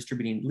were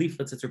distributing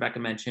leaflets, as Rebecca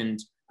mentioned.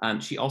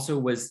 She also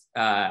was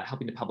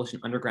helping to publish an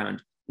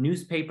underground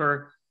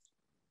newspaper.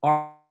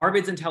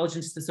 Arvid's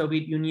intelligence to the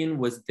Soviet Union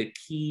was the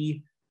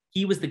key.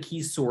 He was the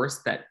key source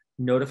that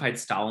notified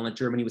Stalin that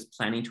Germany was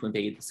planning to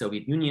invade the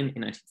Soviet Union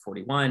in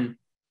 1941.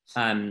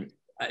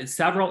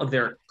 Several of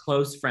their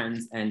close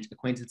friends and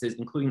acquaintances,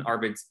 including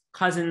Arvid's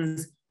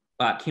cousins,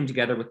 came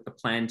together with the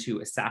plan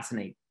to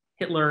assassinate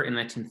Hitler in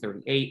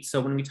 1938.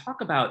 So when we talk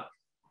about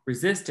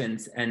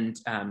resistance and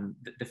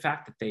the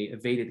fact that they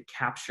evaded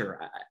capture,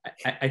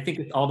 I think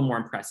it's all the more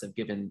impressive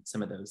given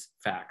some of those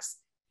facts.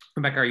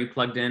 Rebecca, are you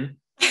plugged in?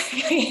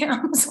 Yeah,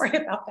 I'm sorry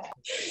about that.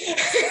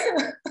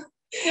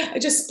 I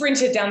just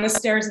sprinted down the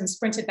stairs and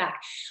sprinted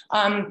back,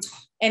 and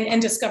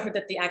discovered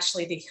that the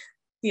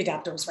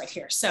adapter was right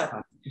here.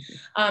 So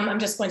I'm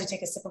just going to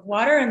take a sip of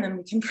water and then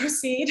we can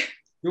proceed.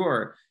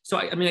 Sure. So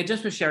I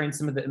just was sharing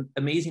some of the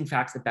amazing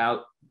facts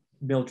about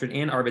Mildred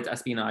and Arvid's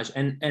espionage,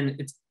 and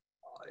it's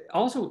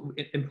also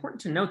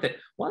important to note that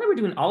while they were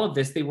doing all of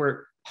this, they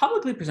were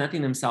publicly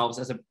presenting themselves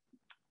as a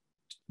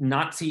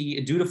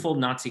dutiful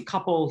Nazi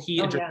couple. He,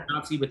 a German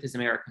Nazi with his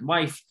American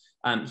wife.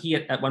 He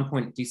at one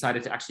point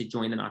decided to actually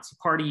join the Nazi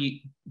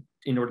Party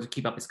in order to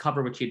keep up his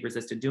cover, which he had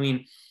resisted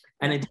doing.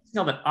 And a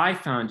detail that I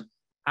found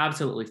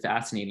absolutely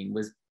fascinating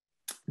was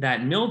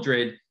that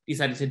Mildred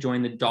decided to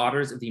join the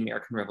Daughters of the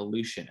American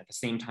Revolution at the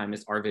same time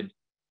as Arvid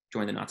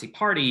joined the Nazi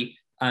Party,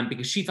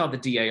 because she thought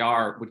the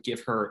DAR would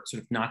give her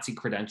sort of Nazi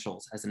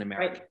credentials as an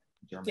American. Right.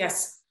 In Germany.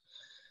 Yes,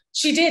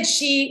 she did.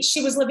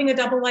 She was living a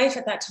double life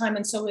at that time,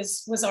 and so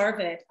was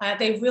Arvid.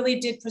 They really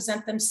did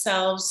present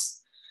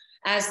themselves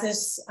as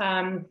this.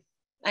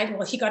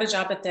 He got a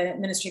job at the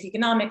Ministry of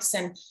Economics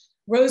and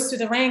rose through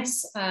the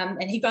ranks,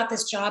 and he got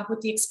this job with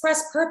the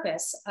express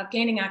purpose of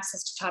gaining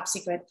access to top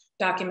secret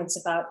documents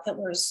about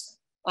Hitler's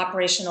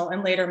operational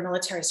and later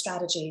military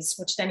strategies,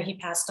 which then he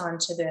passed on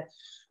to the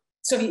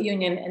Soviet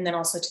Union and then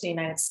also to the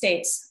United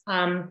States.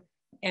 And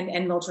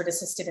Mildred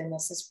assisted in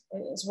this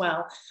as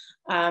well.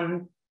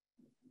 And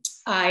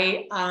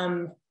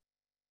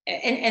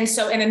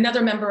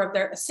another member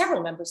of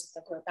several members of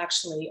the group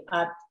actually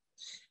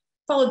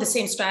followed the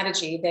same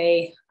strategy.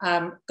 They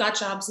got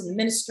jobs in the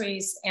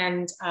ministries,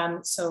 and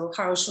so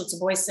Harro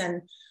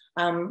Schulze-Boysen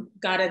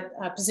got a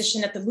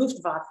position at the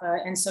Luftwaffe,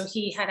 and so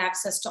he had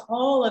access to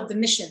all of the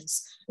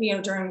missions,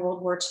 during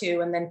World War II,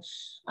 and then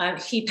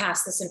he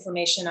passed this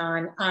information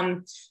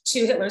on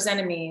to Hitler's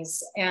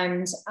enemies,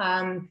 and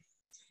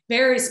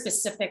very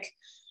specific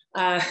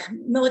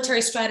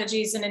military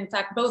strategies. And in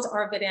fact, both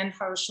Arvid and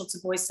Harro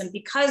Schulze-Boysen,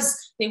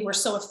 because they were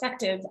so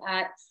effective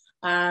at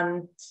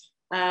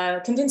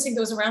convincing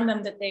those around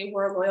them that they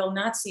were loyal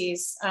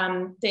Nazis,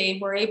 they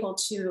were able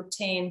to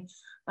obtain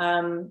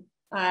an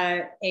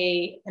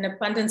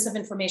abundance of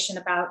information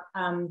about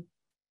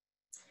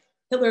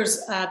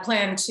Hitler's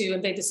plan to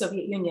invade the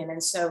Soviet Union.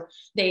 And so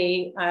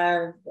they,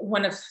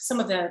 some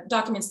of the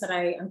documents that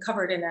I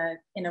uncovered in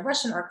a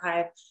Russian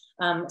archive,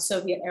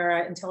 Soviet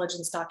era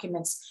intelligence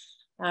documents,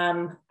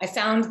 I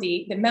found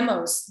the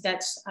memos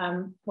that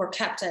were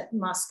kept at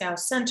Moscow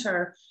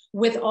Center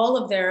with all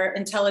of their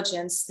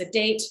intelligence, the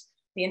date,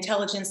 the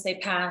intelligence they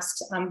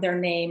passed, their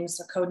names,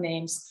 their code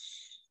names.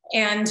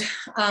 And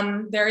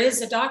there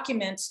is a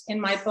document in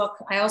my book.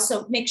 I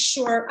also make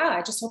sure,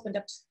 I just opened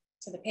up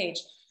to the page.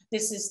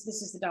 This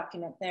is the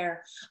document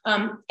there.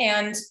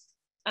 And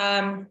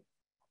I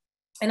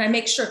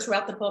make sure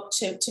throughout the book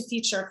to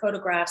feature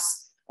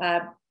photographs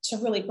to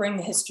really bring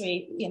the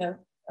history,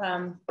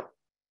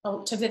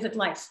 to vivid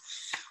life.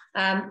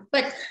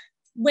 But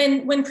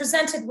when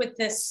presented with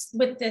these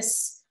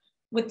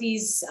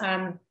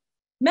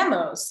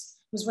memos,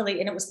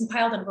 and it was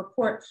compiled in a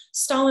report,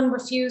 Stalin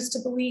refused to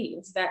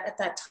believe that at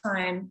that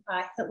time,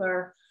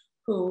 Hitler,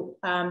 who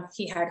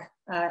he had,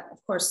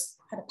 of course,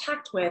 had a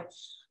pact with,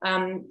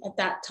 at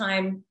that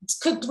time,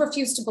 could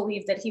refuse to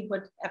believe that he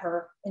would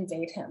ever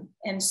invade him.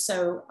 And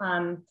so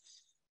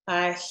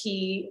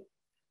he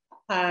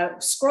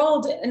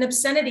scrawled an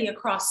obscenity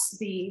across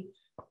the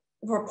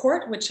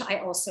report, which I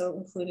also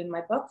include in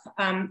my book.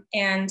 And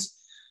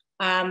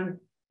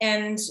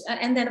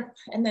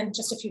then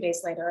just a few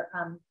days later,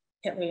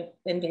 Hitler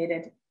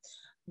invaded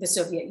the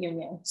Soviet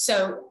Union.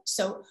 So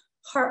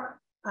Harro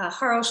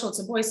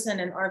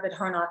Schulze-Boysen and Mildred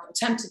Harnack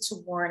attempted to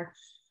warn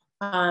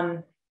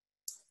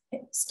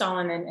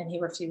Stalin, and he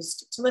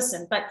refused to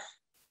listen. But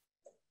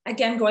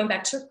again, going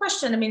back to your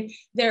question, I mean,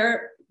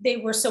 they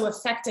were so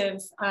effective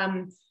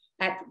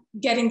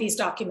getting these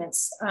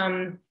documents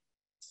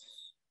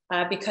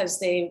because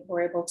they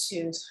were able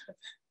to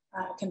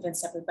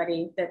convince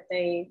everybody that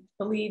they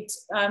believed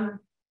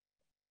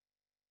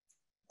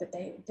that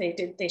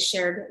they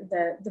shared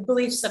the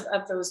beliefs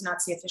of those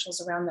Nazi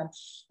officials around them.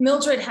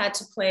 Mildred had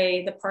to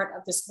play the part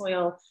of this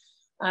loyal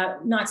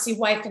Nazi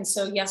wife, and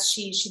so yes,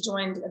 she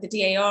joined the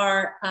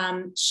DAR.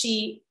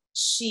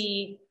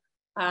 She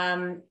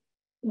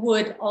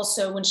would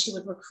also, when she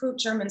would recruit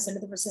Germans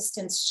into the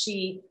resistance,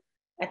 she,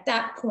 at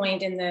that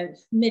point in the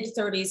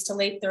mid-30s to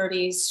late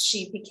 30s,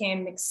 she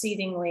became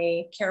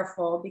exceedingly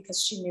careful because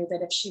she knew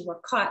that if she were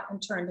caught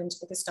and turned into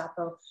the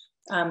Gestapo,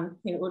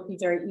 it would be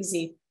very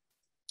easy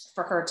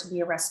for her to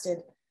be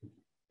arrested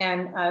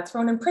and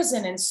thrown in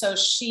prison. And so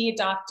she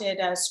adopted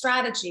a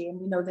strategy, and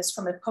we know this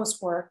from a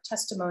post-war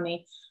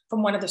testimony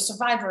from one of the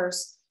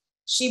survivors.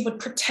 She would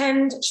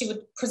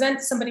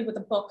present somebody with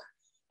a book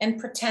and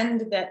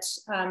pretend that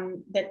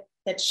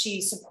that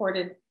she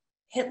supported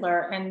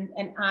Hitler and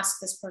ask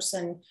this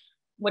person,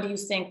 what do you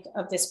think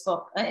of this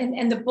book?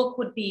 And the book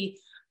would be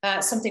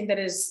something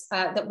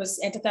that was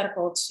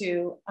antithetical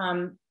to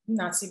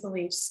Nazi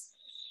beliefs.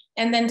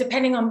 And then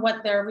depending on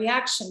what their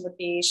reaction would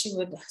be, she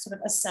would sort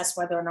of assess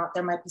whether or not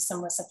there might be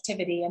some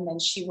receptivity, and then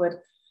she would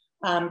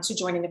to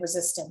joining the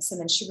resistance. And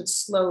then she would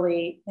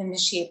slowly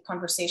initiate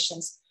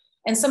conversations.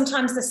 And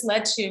sometimes this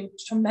led to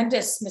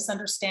tremendous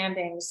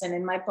misunderstandings. And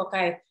in my book,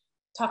 I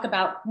talk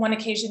about one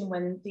occasion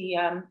when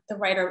the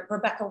writer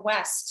Rebecca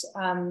West,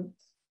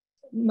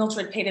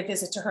 Mildred paid a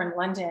visit to her in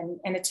London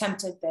and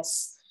attempted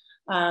this.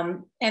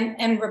 And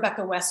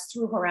Rebecca West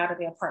threw her out of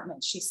the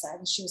apartment, she said.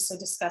 And she was so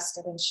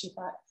disgusted, and she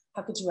thought,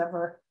 how could you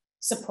ever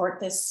support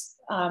this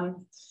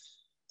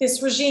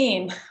this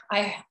regime?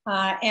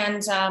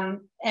 And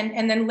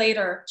then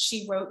later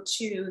she wrote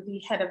to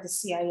the head of the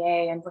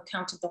CIA and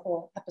recounted the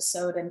whole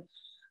episode. And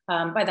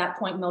by that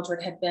point,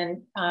 Mildred had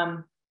been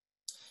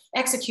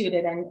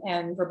executed,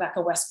 and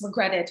Rebecca West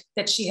regretted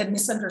that she had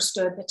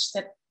misunderstood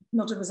that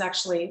Mildred was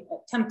actually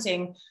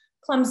attempting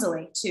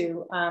clumsily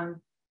to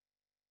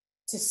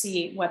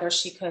see whether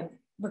she could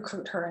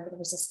recruit her into the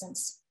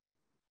resistance.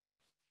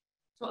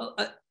 Well,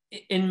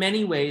 in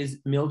many ways,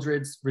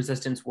 Mildred's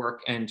resistance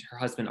work and her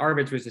husband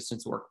Arvid's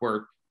resistance work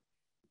were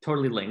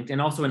totally linked. And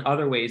also in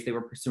other ways, they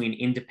were pursuing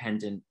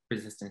independent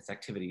resistance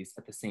activities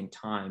at the same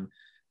time.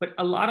 But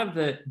a lot of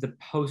the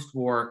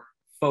post-war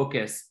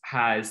focus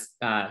has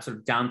sort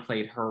of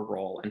downplayed her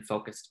role and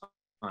focused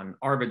on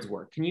Arvid's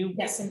work. Can you?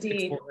 Yes,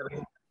 indeed.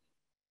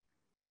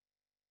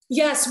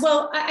 Yes,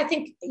 well, I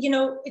think,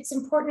 it's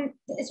important.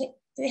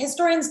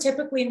 Historians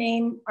typically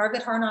name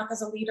Arvid Harnack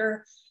as a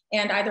leader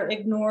and either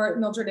ignore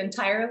Mildred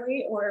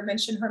entirely or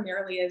mention her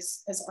merely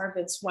as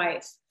Arvid's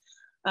wife.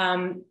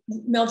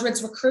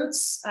 Mildred's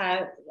recruits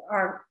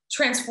are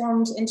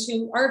transformed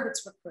into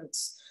Arvid's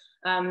recruits.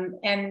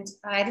 And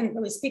I didn't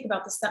really speak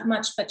about this that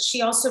much, but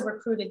she also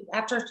recruited,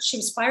 after she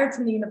was fired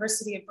from the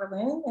University of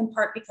Berlin, in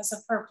part because of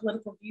her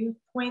political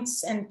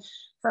viewpoints, and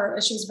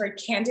she was very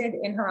candid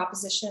in her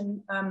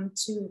opposition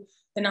to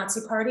the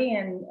Nazi Party,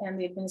 and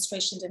the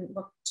administration didn't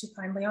look too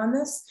kindly on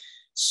this.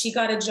 She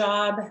got a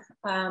job,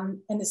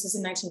 and this is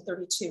in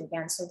 1932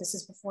 again, so this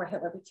is before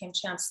Hitler became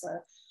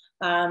chancellor.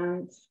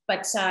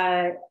 But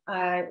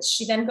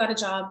she then got a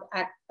job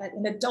at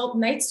an adult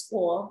night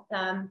school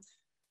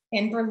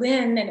in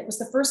Berlin, and it was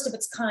the first of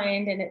its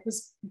kind, and it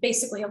was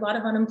basically a lot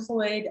of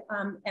unemployed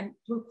and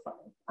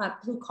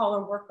blue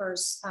collar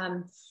workers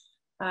and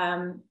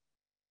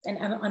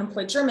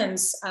unemployed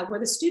Germans were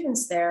the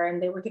students there,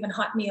 and they were given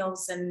hot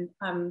meals and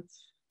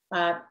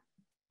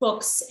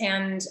books,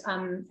 and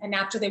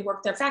after they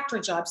worked their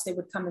factory jobs, they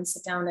would come and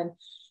sit down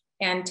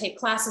and take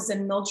classes.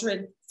 And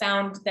Mildred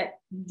found that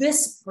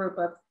this group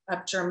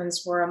of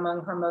Germans were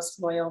among her most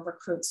loyal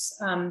recruits.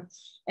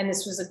 And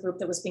this was a group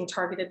that was being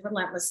targeted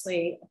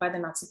relentlessly by the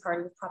Nazi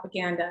Party with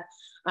propaganda.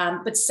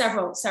 But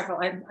several,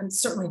 I'm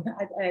certainly,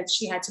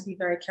 she had to be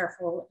very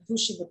careful who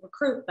she would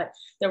recruit, but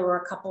there were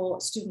a couple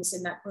of students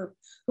in that group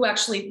who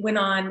actually went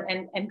on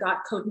and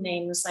got code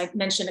names. I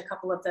mentioned a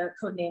couple of the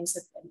code names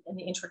in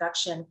the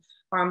introduction: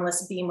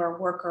 Armless, Beamer,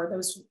 Worker.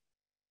 Those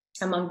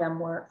among them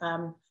were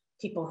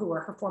people who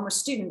were her former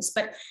students,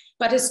 but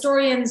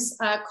historians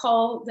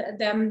call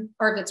them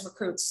Arvid's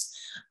recruits.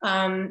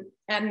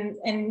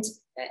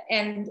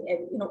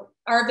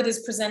 Arvid is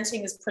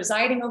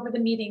presiding over the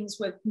meetings,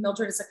 with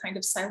Mildred as a kind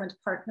of silent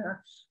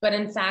partner. But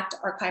in fact,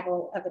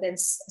 archival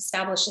evidence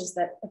establishes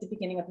that at the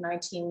beginning of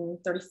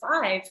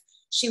 1935,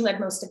 she led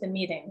most of the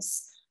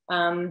meetings.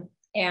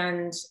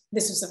 And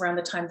this was around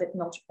the time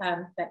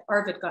that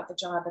Arvid got the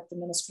job at the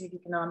Ministry of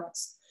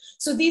Economics.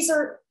 So these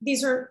are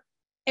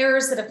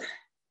errors that have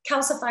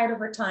calcified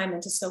over time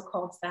into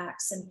so-called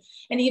facts.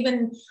 And even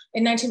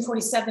in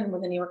 1947,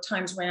 when the New York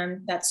Times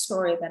ran that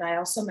story that I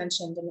also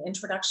mentioned in the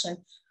introduction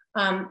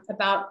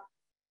about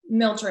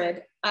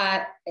Mildred,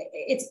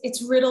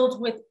 it's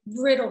riddled with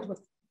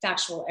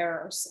factual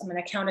errors. I mean,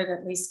 I counted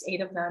at least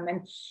 8 of them.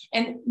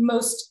 And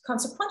most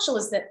consequential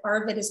is that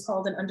Arvid is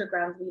called an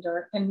underground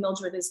leader and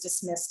Mildred is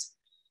dismissed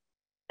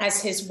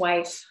as his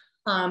wife.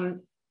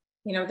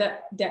 you know,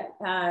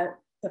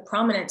 the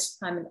prominent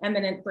and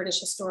eminent British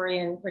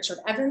historian Richard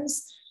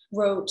Evans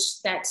wrote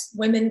that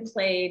women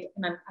played,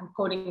 and I'm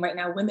quoting right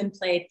now, women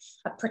played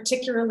a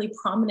particularly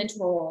prominent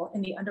role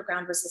in the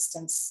underground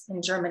resistance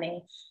in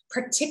Germany,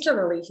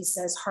 particularly, he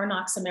says,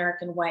 Harnack's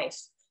American wife,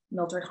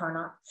 Mildred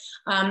Harnack.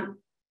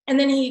 And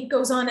then he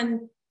goes on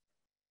and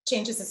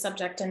changes the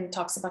subject and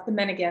talks about the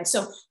men again.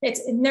 So it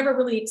never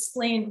really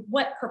explained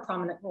what her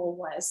prominent role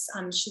was.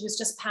 She was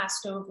just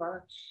passed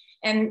over.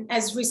 And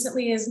as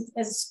recently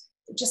as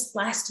just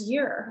last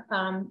year,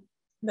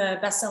 the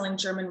best-selling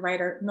German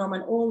writer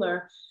Norman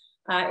Ohler,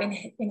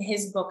 in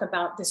his book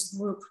about this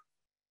group,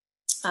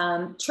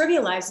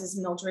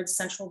 trivializes Mildred's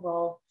central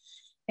role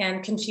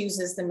and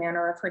confuses the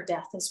manner of her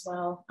death as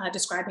well,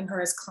 describing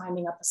her as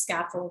climbing up a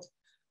scaffold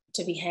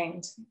to be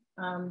hanged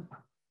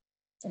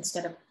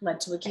instead of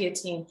led to a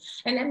guillotine.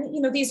 And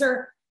you know,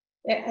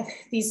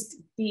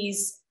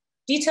 these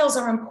details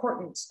are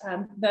important.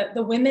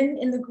 The women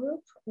in the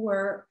group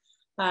were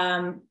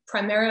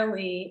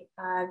primarily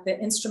the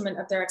instrument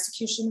of their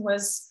execution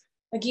was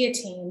a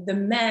guillotine. The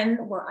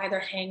men were either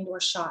hanged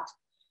or shot.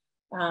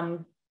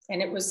 And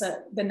it was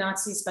the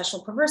Nazi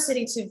special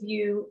perversity to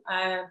view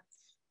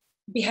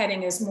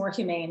beheading as more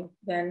humane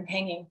than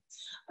hanging.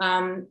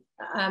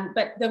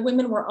 But the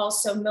women were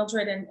also,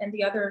 Mildred and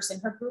the others in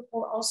her group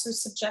were also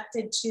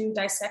subjected to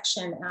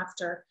dissection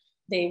after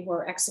they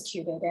were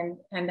executed.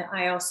 And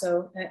I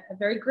also, a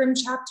very grim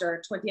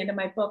chapter toward the end of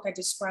my book, I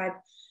describe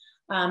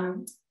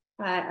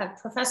a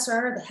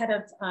professor, the head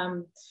of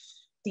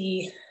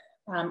the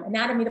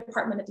anatomy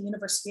department at the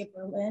University of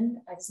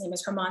Berlin. His name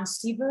is Hermann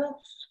Stieve.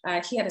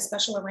 He had a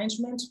special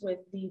arrangement with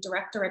the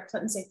director at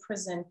Plattensee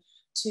prison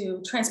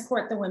to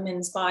transport the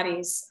women's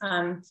bodies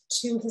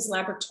to his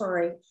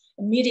laboratory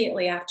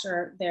immediately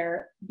after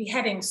their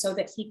beheading so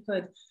that he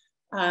could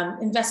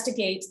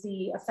investigate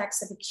the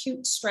effects of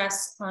acute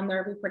stress on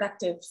their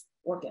reproductive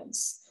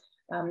organs.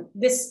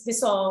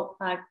 This all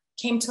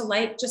came to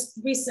light just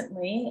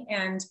recently,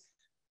 and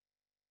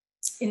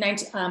in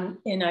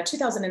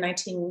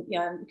 2019,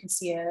 you can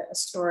see a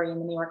story in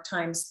the New York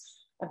Times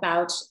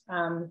about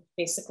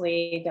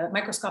basically the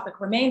microscopic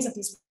remains of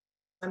these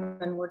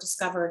women were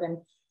discovered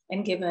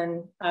and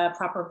given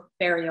proper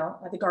burial.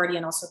 The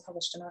Guardian also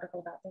published an article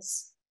about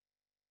this.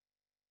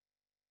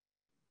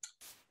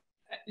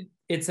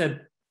 It's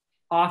a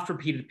oft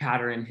repeated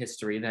pattern in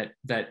history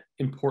that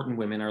important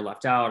women are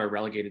left out or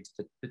relegated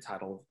to the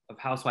title of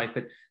housewife,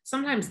 but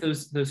sometimes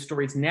those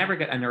stories never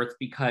get unearthed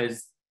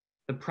because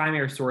the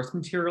primary source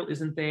material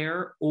isn't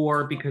there,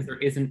 or because there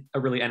isn't a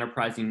really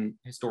enterprising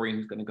historian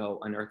who's going to go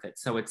unearth it.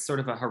 So it's sort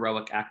of a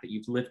heroic act that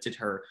you've lifted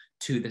her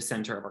to the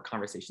center of our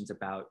conversations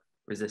about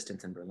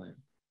resistance in Berlin.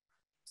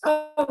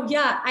 Oh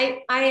yeah,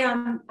 I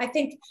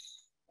think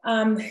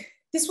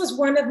this was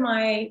one of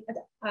my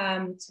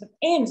sort of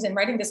aims in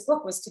writing this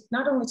book, was to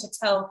not only to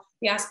tell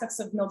the aspects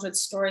of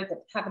Mildred's story that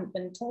haven't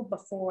been told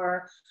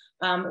before,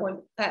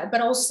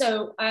 but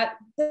also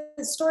the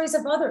stories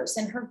of others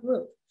in her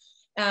group.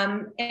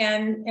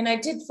 And I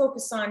did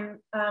focus on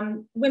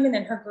women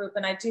in her group,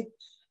 and I did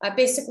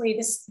basically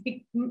this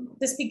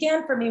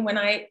began for me when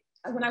I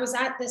was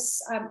at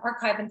this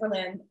archive in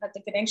Berlin at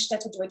the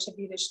Gedenkstätte Deutsche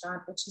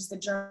Widerstand, which is the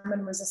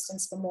German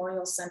Resistance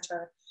Memorial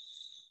Center,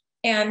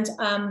 and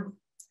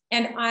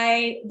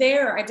I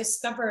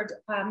discovered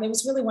it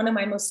was really one of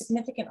my most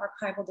significant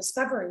archival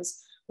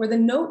discoveries, were the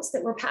notes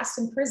that were passed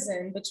in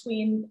prison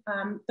between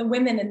the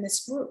women in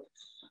this group,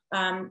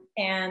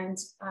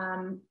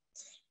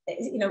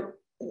 you know.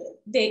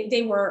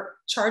 They were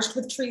charged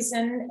with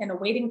treason and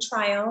awaiting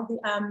trial,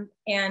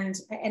 and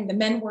the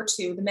men were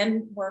too. The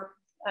men were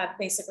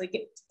basically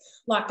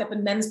locked up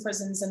in men's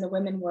prisons, and the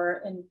women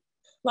were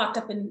locked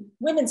up in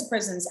women's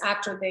prisons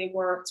after they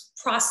were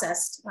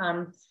processed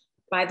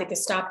by the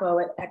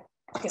Gestapo at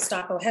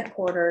Gestapo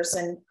headquarters.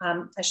 And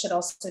I should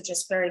also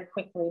just very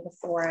quickly,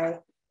 before I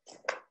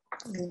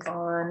move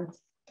on,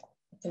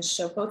 can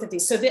show both of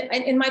these. So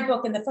in my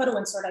book, in the photo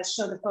insert, I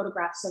show the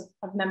photographs of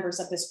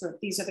members of this group.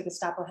 These are the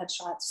Gestapo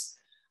headshots,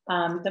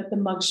 the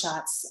mug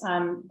shots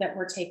that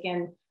were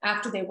taken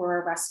after they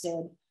were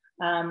arrested.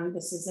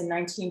 This is in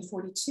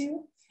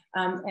 1942,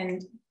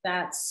 and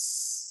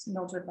that's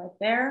Mildred right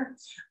there.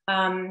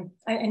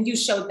 And you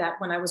showed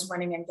that when I was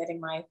running and getting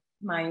my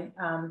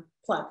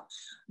plug,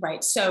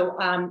 right? So,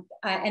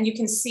 and you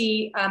can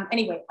see,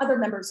 anyway, other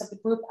members of the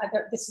group,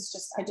 this is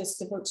just, I just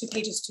devote 2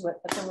 pages to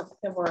it, but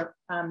there were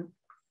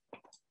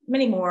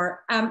many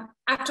more.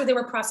 After they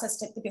were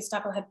processed at the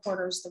Gestapo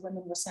headquarters, the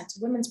women were sent to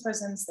women's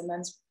prisons, the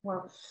men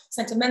were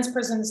sent to men's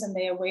prisons, and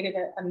they awaited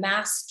a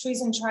mass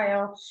treason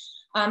trial.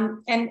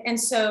 And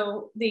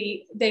so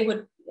they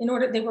were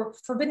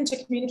forbidden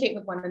to communicate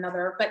with one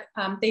another, but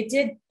they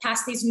did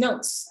pass these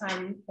notes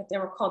that they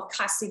were called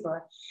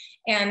Kassiber.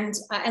 And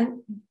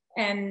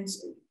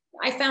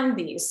I found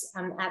these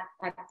at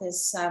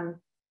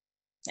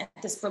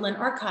this Berlin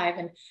archive,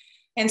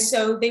 and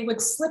so they would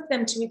slip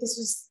them to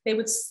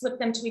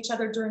each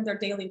other during their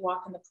daily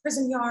walk in the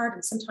prison yard,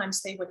 and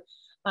sometimes they would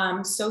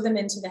sew them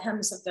into the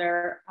hems of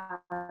their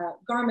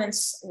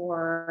garments,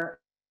 or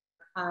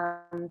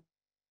in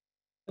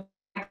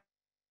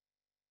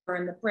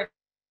the brick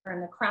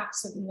and the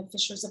cracks in the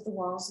fissures of the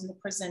walls in the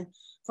prison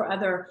for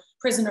other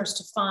prisoners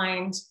to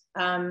find.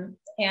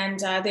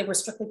 They were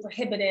strictly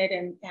prohibited,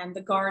 and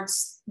the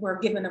guards were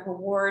given a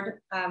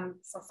reward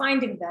for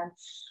finding them.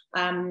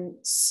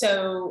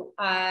 So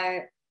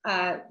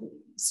it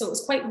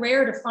was quite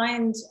rare to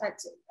find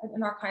at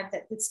an archive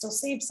that still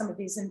saved some of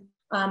these. And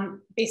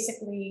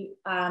basically,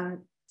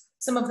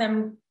 some of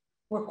them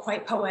were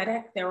quite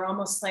poetic. They were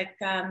almost like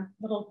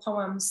little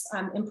poems,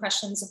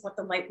 impressions of what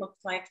the light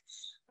looked like.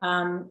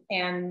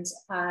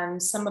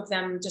 Some of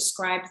them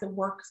described the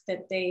work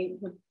that they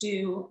would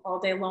do all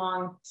day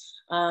long.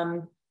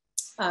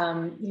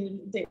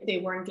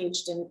 They were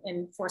engaged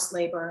in forced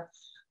labor.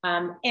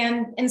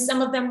 And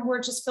some of them were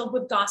just filled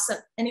with gossip.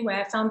 Anyway,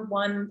 I found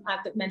one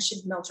that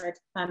mentioned Mildred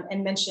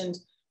and mentioned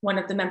one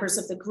of the members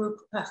of the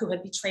group who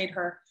had betrayed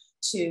her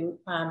to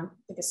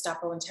the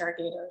Gestapo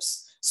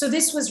interrogators. So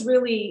this was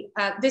really,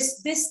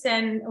 this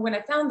then, when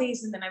I found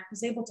these and then I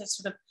was able to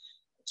sort of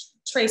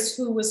trace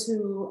who was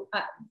who,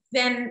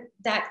 then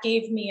that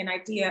gave me an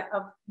idea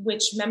of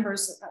which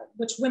members,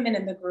 which women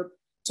in the group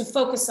to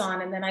focus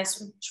on. And then I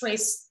sort of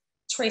traced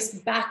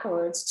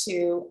backwards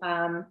to,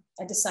 I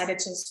decided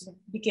to sort of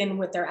begin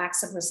with their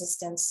acts of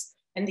resistance.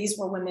 And these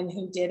were women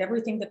who did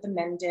everything that the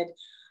men did.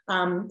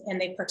 And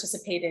they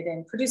participated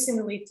in producing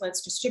the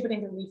leaflets,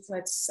 distributing the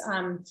leaflets.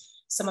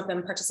 Some of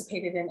them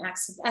participated in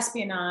acts of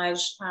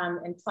espionage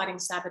and plotting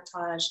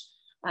sabotage.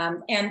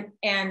 And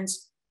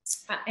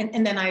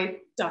then I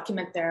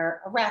document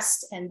their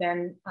arrest and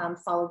then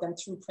follow them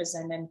through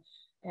prison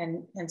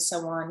and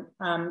so on.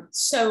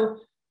 So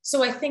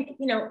I think,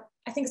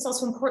 I think it's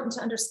also important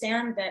to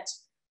understand that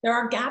there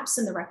are gaps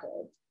in the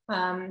record.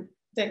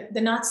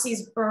 The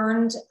Nazis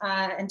burned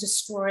and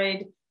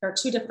destroyed. There are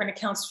two different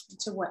accounts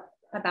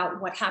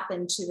about what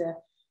happened to the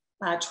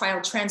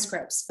trial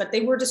transcripts, but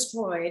they were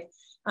destroyed.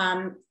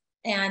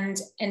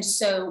 And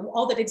so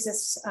all that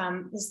exists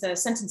is the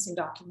sentencing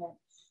document.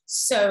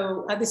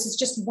 So this is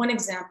just one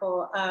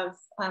example of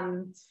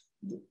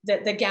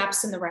the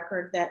gaps in the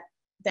record that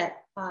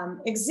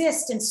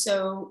exist. And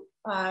so,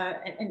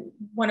 and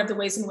one of the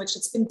ways in which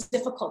it's been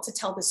difficult to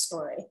tell this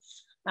story.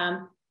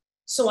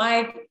 So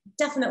I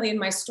definitely in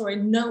my story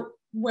note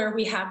where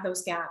we have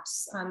those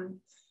gaps,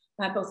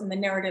 both in the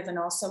narrative and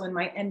also in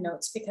my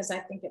endnotes, because I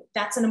think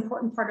that's an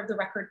important part of the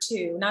record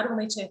too, not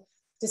only to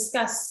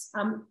discuss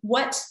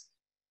what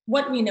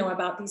we know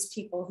about these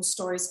people whose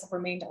stories have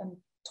remained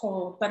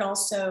untold, but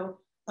also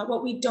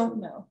what we don't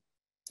know.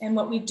 And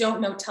what we don't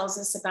know tells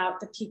us about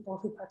the people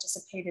who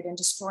participated in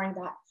destroying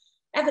that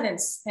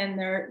evidence and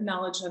their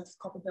knowledge of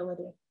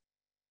culpability.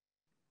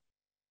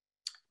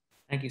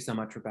 Thank you so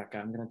much, Rebecca.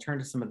 I'm going to turn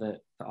to some of the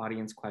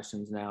audience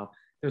questions now.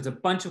 There's a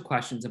bunch of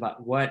questions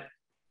about what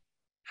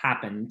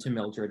happened to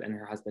Mildred and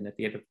her husband at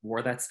the end of the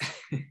war. That's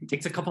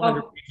takes a couple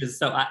hundred pages.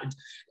 So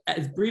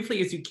as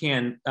briefly as you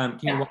can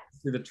you walk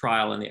us through the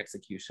trial and the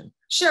execution?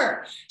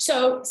 Sure.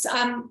 So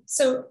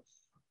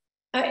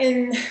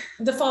in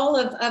the fall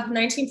of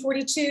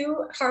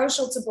 1942, Harro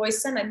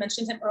Schulze-Boysen, I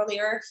mentioned him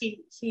earlier,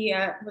 he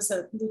was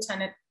a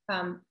lieutenant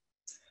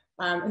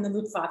in the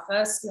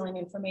Luftwaffe, stealing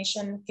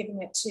information,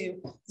 giving it to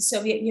the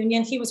Soviet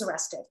Union. He was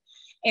arrested.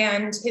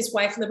 And his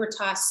wife,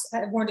 Libertas,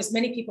 warned as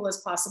many people as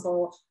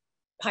possible,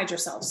 hide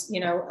yourselves,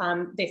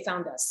 they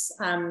found us.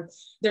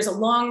 There's a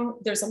long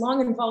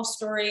involved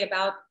story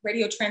about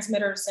radio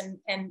transmitters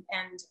and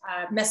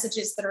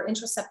messages that are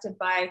intercepted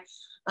by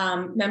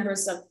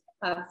members of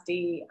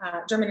the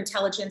German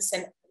intelligence,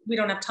 and we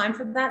don't have time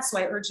for that. So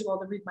I urge you all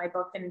to read my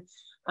book, and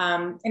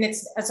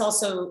it's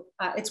also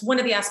it's one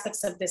of the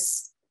aspects of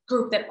this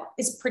group that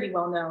is pretty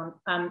well known,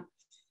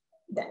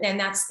 and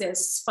that's the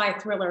spy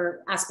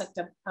thriller aspect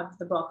of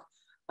the book.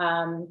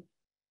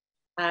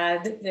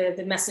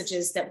 The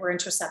messages that were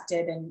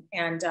intercepted and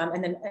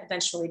then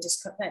eventually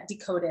just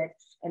decoded,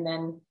 and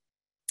then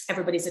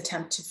everybody's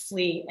attempt to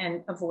flee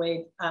and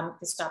avoid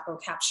Gestapo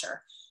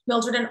capture.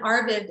 Mildred and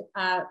Arvid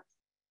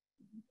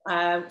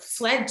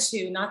fled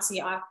to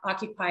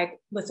Nazi-occupied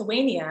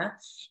Lithuania,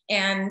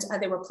 and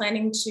they were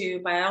planning to,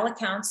 by all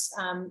accounts,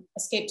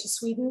 escape to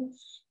Sweden.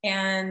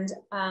 And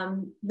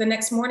the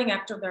next morning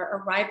after their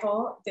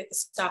arrival, the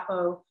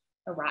Gestapo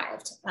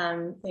arrived.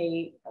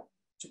 They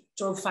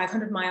drove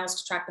 500 miles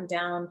to track them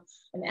down.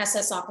 An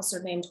SS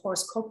officer named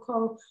Horst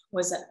Kopko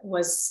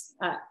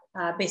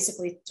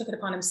basically took it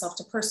upon himself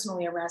to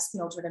personally arrest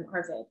Mildred and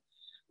Arvid.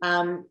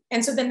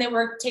 And so then they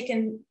were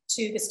taken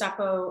to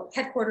Gestapo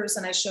headquarters,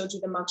 and I showed you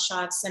the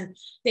mugshots. And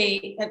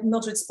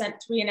Mildred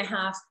spent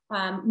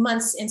 3.5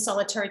 months in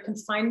solitary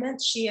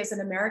confinement. She, as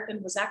an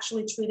American, was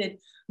actually treated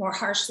more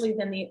harshly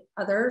than the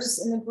others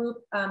in the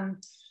group.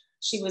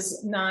 She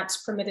was not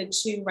permitted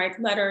to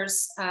write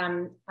letters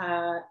and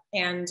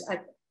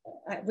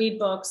read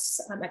books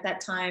at that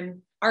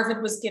time.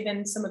 Arvid was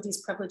given some of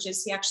these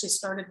privileges. He actually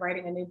started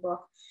writing a new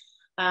book,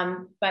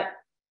 and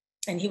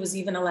he was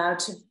even allowed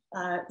to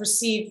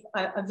receive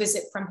a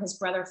visit from his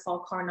brother,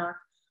 Falk Harnack.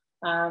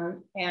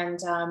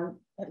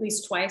 At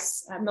least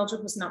twice,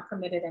 Mildred was not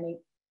permitted any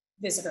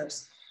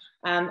visitors.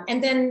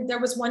 And then there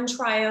was one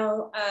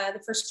trial,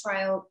 the first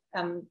trial,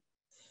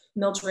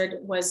 Mildred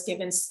was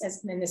given,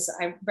 as in this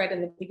I read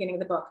in the beginning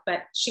of the book,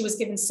 but she was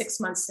given 6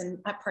 months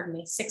in,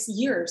 6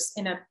 years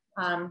in a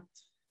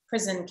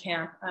prison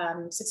camp,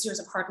 6 years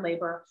of hard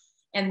labor.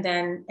 And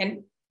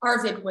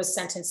Arvid was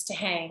sentenced to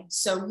hang.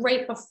 So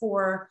right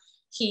before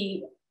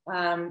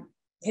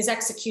his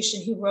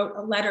execution, he wrote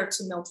a letter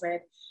to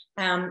Mildred.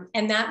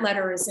 And that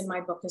letter is in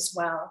my book as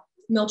well.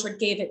 Mildred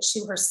gave it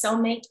to her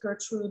cellmate,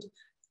 Gertrude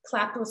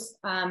Klaproth,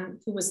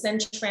 who was then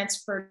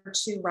transferred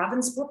to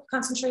Ravensbrück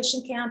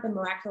concentration camp and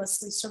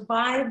miraculously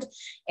survived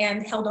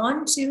and held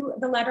on to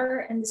the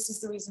letter. And this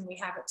is the reason we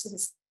have it to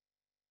this.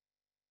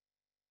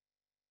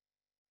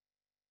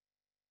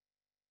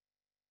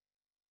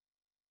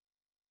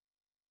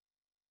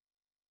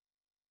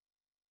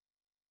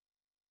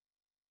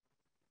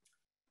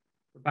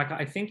 Rebecca,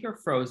 I think you're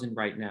frozen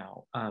right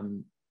now.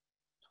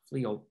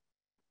 Hopefully you'll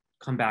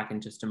come back in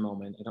just a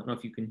moment. I don't know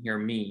if you can hear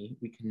me.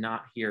 We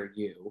cannot hear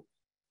you.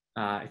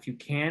 If you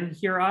can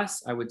hear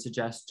us, I would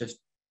suggest just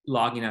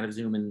logging out of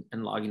Zoom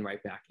and logging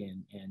right back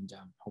in, and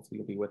hopefully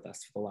you'll be with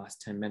us for the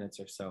last 10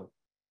 minutes or so.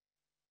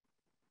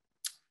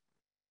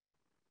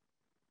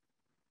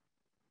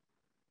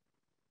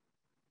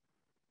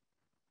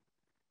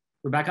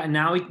 Rebecca,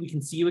 now we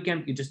can see you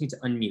again. You just need to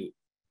unmute.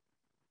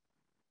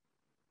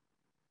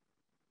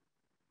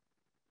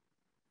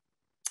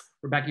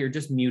 Rebecca, you're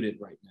just muted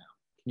right now.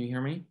 Can you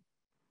hear me?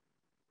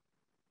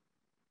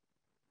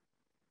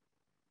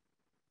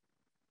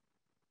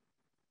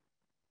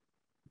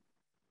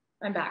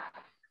 I'm back.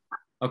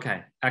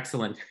 Okay,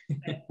 excellent.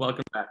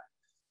 Welcome back.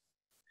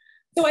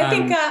 So I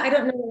think, I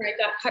don't know where I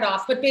got cut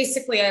off, but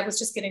basically I was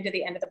just getting to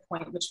the end of the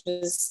point, which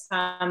was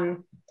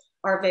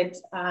Arvid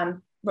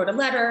wrote a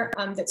letter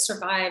that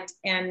survived,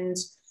 and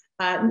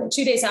 2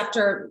 days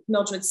after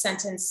Mildred's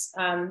sentence,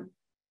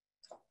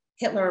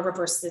 Hitler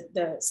reversed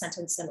the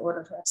sentence and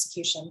ordered her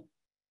execution.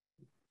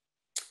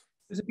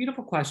 There's a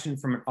beautiful question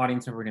from an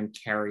audience member named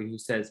Carrie who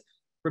says,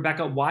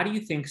 Rebecca, why do you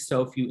think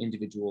so few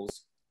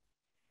individuals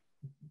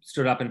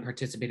stood up and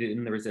participated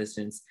in the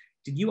resistance?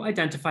 Did you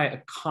identify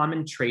a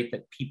common trait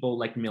that people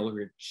like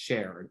Mildred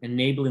shared,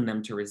 enabling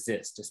them to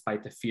resist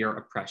despite the fear,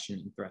 oppression,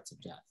 and threats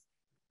of death?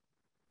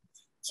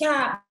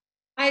 Yeah,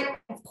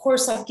 of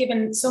course, I've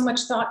given so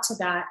much thought to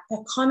that, a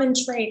common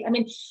trait. I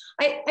mean,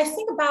 I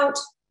think about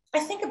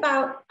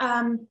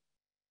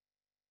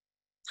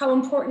how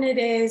important it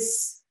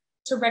is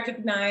to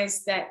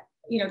recognize that,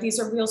 you know, these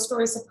are real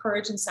stories of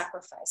courage and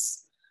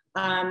sacrifice,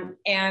 and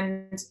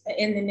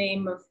in the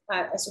name of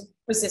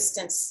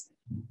resistance.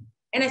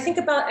 And I think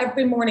about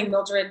every morning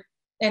Mildred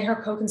and her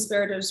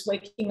co-conspirators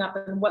waking up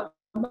and what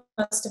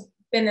must have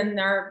been in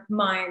their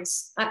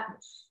minds.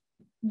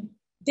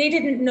 They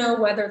didn't know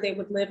whether they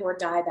would live or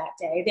die that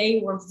day.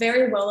 They were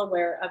very well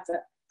aware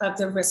of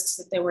the risks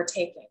that they were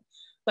taking.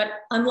 But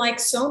unlike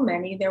so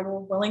many, they were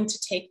willing to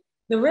take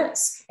the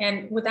risk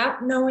and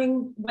without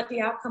knowing what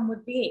the outcome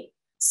would be.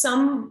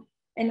 Some,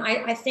 and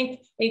I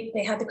think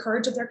they had the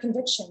courage of their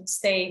convictions.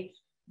 They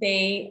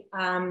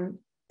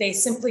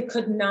simply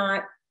could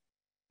not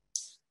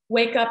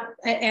wake up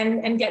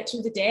and get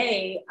through the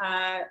day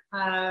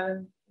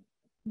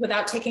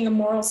without taking a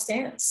moral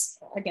stance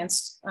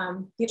against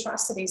the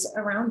atrocities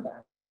around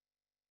them.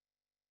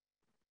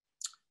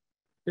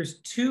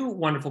 There's two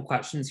wonderful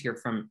questions here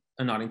from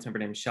an audience member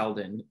named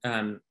Sheldon.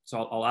 So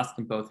I'll ask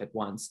them both at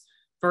once.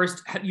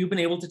 First, have you been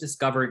able to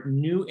discover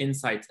new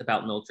insights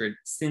about Mildred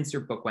since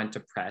your book went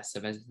to press?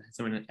 Has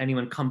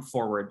anyone come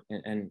forward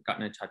and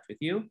gotten in touch with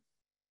you?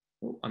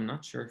 Oh, I'm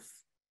not sure if,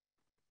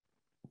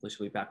 hopefully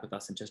she'll be back with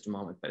us in just a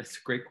moment, but it's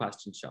a great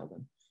question,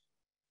 Sheldon.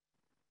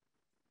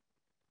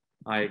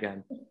 Hi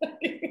again.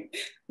 I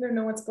don't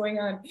know what's going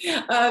on.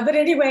 But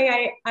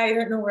anyway, I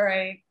don't know where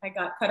I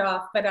got cut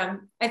off, but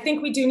I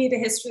think we do need a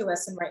history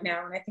lesson right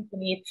now. And I think we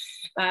need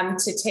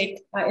to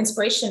take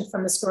inspiration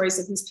from the stories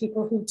of these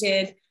people who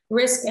did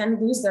risk and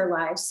lose their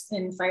lives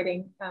in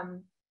fighting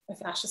a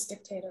fascist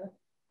dictator.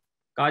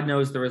 God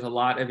knows there is a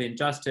lot of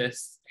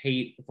injustice,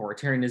 hate,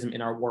 authoritarianism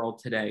in our world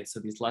today. So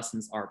these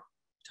lessons are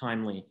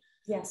timely.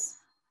 Yes.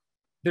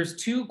 There's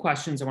two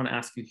questions I want to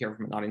ask you here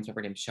from an audience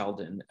member named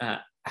Sheldon.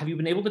 Have you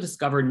been able to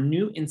discover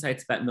new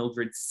insights about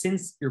Mildred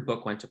since your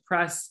book went to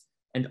press?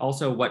 And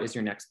also, what is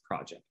your next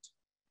project?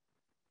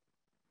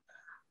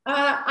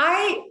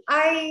 I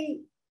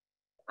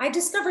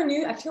discover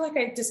I feel like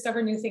I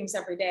discover new things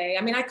every day.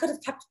 I mean, I could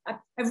have kept, I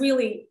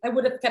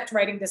would have kept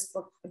writing this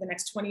book for the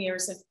next 20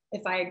 years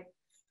if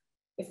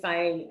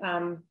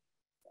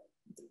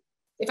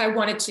I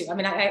wanted to. I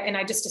mean,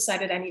 I just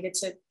decided I needed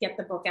to get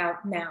the book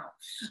out now.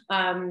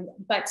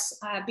 But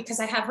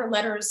because I have her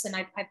letters and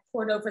I've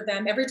poured over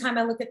them, every time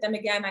I look at them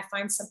again, I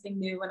find something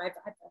new, and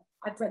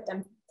I've read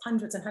them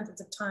hundreds and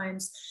hundreds of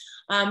times.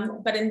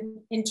 But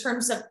in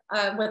terms of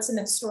what's in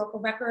the historical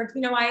record,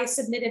 you know, I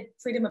submitted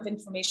Freedom of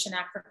Information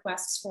Act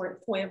requests for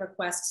FOIA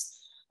requests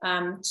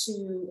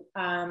to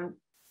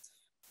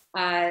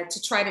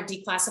try to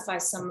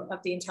declassify some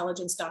of the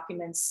intelligence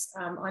documents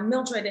on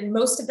Mildred, and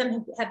most of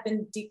them have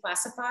been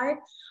declassified.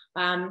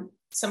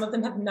 Some of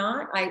them have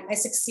not. I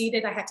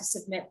succeeded. I had to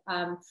submit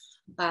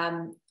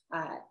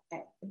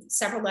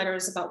several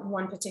letters about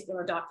one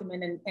particular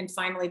document, and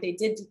finally they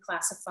did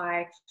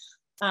declassify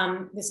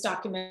this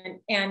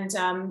document, and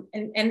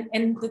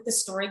the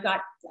story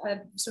got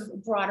sort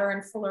of broader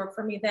and fuller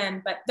for me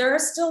then. But there are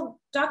still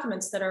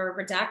documents that are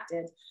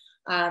redacted,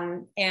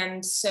 and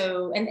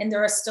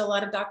there are still a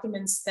lot of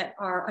documents that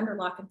are under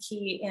lock and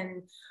key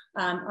in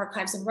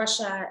archives in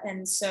Russia,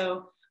 and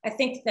so I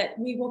think that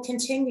we will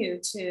continue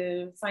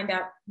to find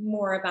out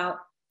more about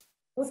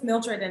both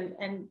Mildred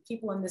and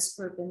people in this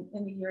group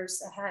in the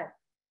years ahead.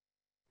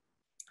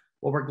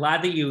 Well, we're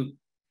glad that you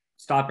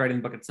stopped writing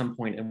the book at some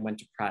point and went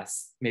to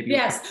press. Maybe.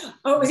 Yes.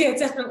 Oh, yeah,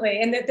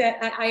 definitely. And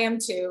that I am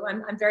too.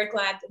 I'm very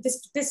glad.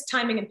 This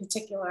timing in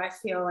particular, I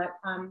feel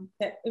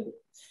that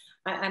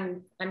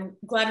I'm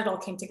glad it all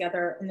came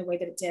together in the way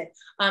that it did.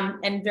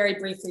 And very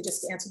briefly,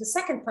 just to answer the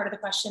second part of the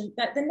question,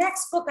 that the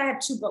next book, I have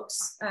two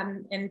books,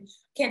 and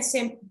can't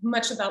say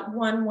much about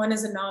one. One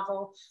is a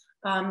novel,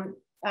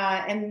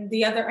 and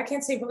the other, I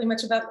can't say really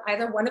much about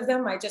either one of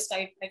them. I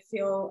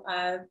feel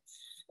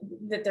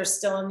that they're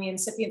still in the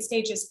incipient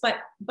stages.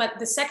 But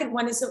the second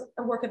one is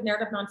a work of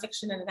narrative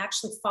nonfiction, and it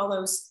actually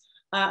follows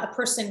a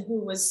person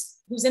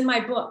who's in my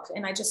book,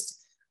 and I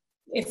just,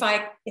 if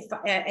I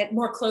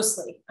more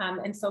closely,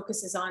 and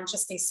focuses on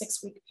just a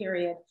 6-week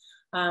period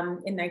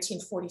in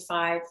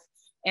 1945.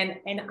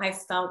 And I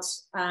felt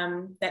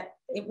that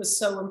it was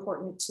so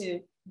important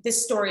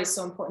this story is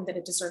so important that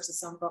it deserves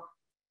its own book.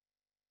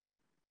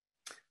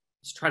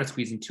 Let's try to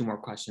squeeze in 2 more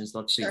questions.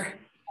 Let's see. Sure.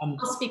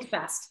 I'll speak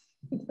fast.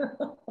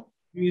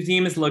 The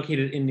museum is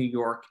located in New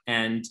York,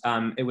 and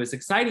it was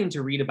exciting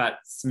to read about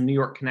some New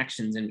York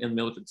connections in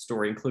Mildred's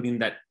story, including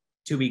that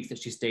 2 weeks that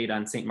she stayed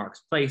on St.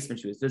 Mark's Place when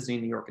she was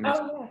visiting New York. And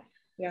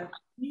yeah.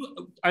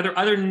 Are there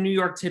other New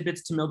York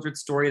tidbits to Mildred's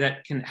story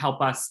that can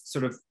help us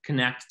sort of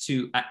connect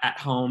to at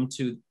home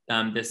to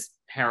this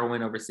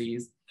heroine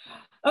overseas?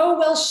 Oh,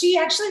 well, she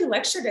actually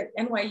lectured at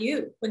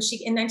NYU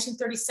in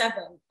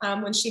 1937,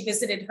 when she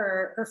visited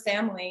her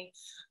family.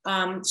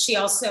 She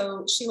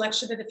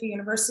lectured at a few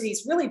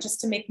universities, really just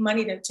to make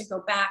money to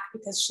go back,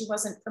 because she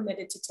wasn't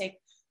permitted to take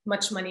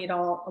much money at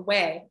all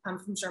away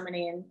from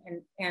Germany,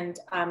 and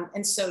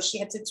so she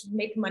had to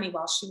make money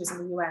while she was in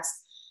the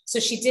U.S. So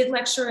she did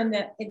lecture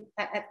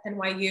at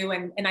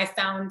NYU, and I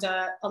found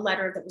a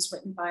letter that was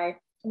written by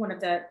one of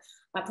the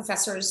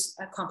professors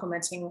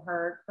complimenting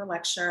her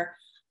lecture.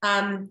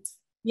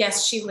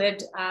 Yes, she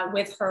lived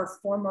with her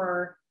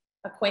former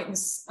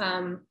acquaintance,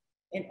 a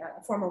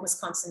former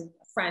Wisconsin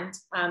friend,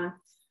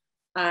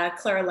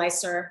 Clara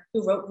Leiser,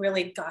 who wrote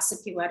really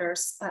gossipy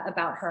letters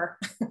about her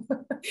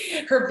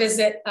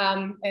visit,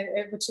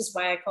 which is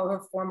why I call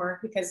her former,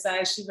 because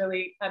she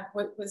really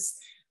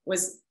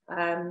was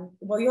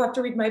well, you'll have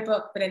to read my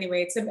book, but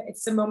anyway,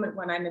 it's a moment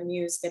when I'm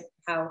amused at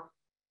how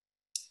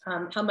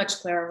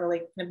much Clara really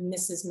kind of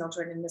misses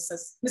Mildred and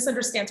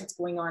misunderstands what's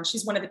going on.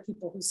 She's one of the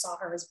people who saw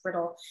her as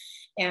brittle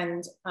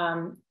and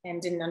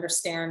didn't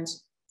understand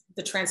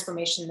the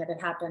transformation that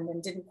had happened,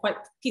 and didn't quite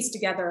piece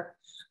together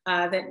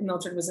that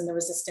Mildred was in the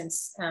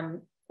resistance,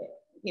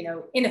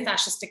 in a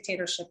fascist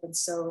dictatorship. And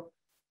so,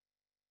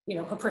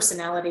 her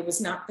personality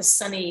was not the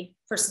sunny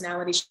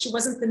personality. She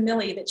wasn't the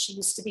Millie that she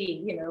used to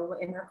be, in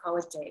her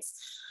college days.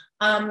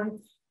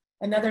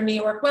 Another New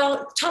York,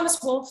 well, Thomas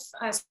Wolfe.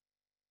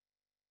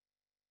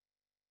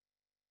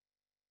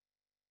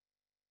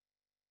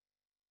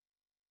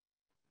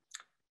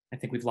 I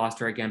think we've lost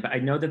her again, but I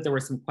know that there were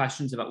some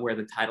questions about where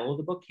the title of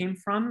the book came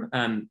from.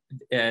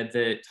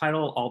 The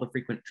title, All the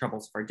Frequent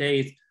Troubles of Our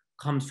Days,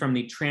 comes from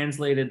the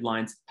translated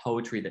lines of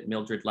poetry that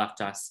Mildred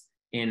left us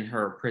in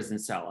her prison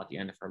cell at the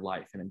end of her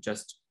life. And I'm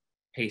just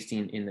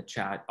pasting in the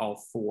chat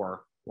all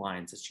 4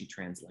 lines that she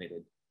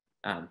translated,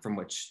 from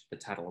which the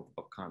title of the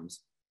book comes.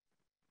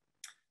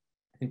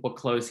 I think we'll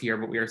close here,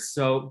 but we are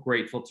so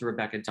grateful to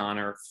Rebecca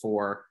Donner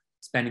for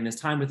spending this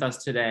time with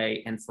us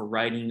today and for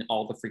writing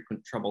All the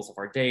Frequent Troubles of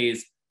Our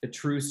Days, the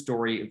true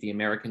story of the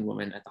American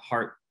woman at the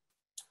heart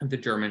of the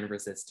German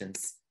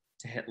resistance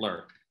to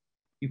Hitler.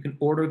 You can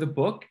order the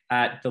book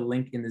at the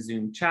link in the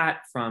Zoom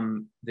chat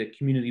from the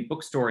community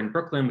bookstore in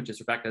Brooklyn, which is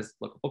Rebecca's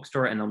local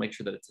bookstore, and they'll make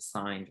sure that it's a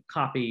signed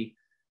copy.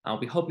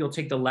 We hope you'll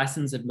take the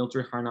lessons of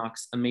Mildred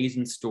Harnack's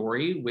amazing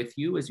story with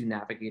you as you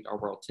navigate our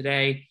world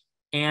today,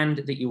 and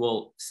that you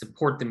will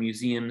support the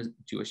museum's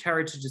Jewish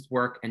Heritage's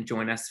work and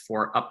join us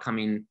for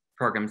upcoming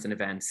programs and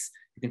events.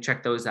 You can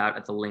check those out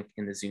at the link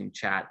in the Zoom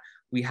chat.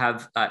 We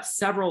have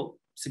several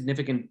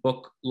significant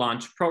book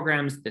launch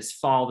programs this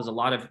fall. There's a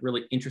lot of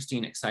really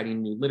interesting,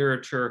 exciting new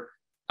literature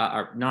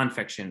or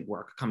nonfiction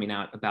work coming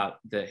out about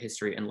the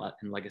history and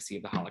legacy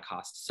of the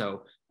Holocaust.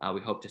 So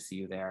we hope to see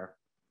you there.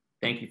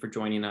 Thank you for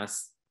joining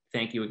us.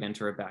 Thank you again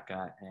to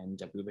Rebecca,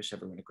 and we wish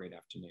everyone a great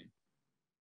afternoon.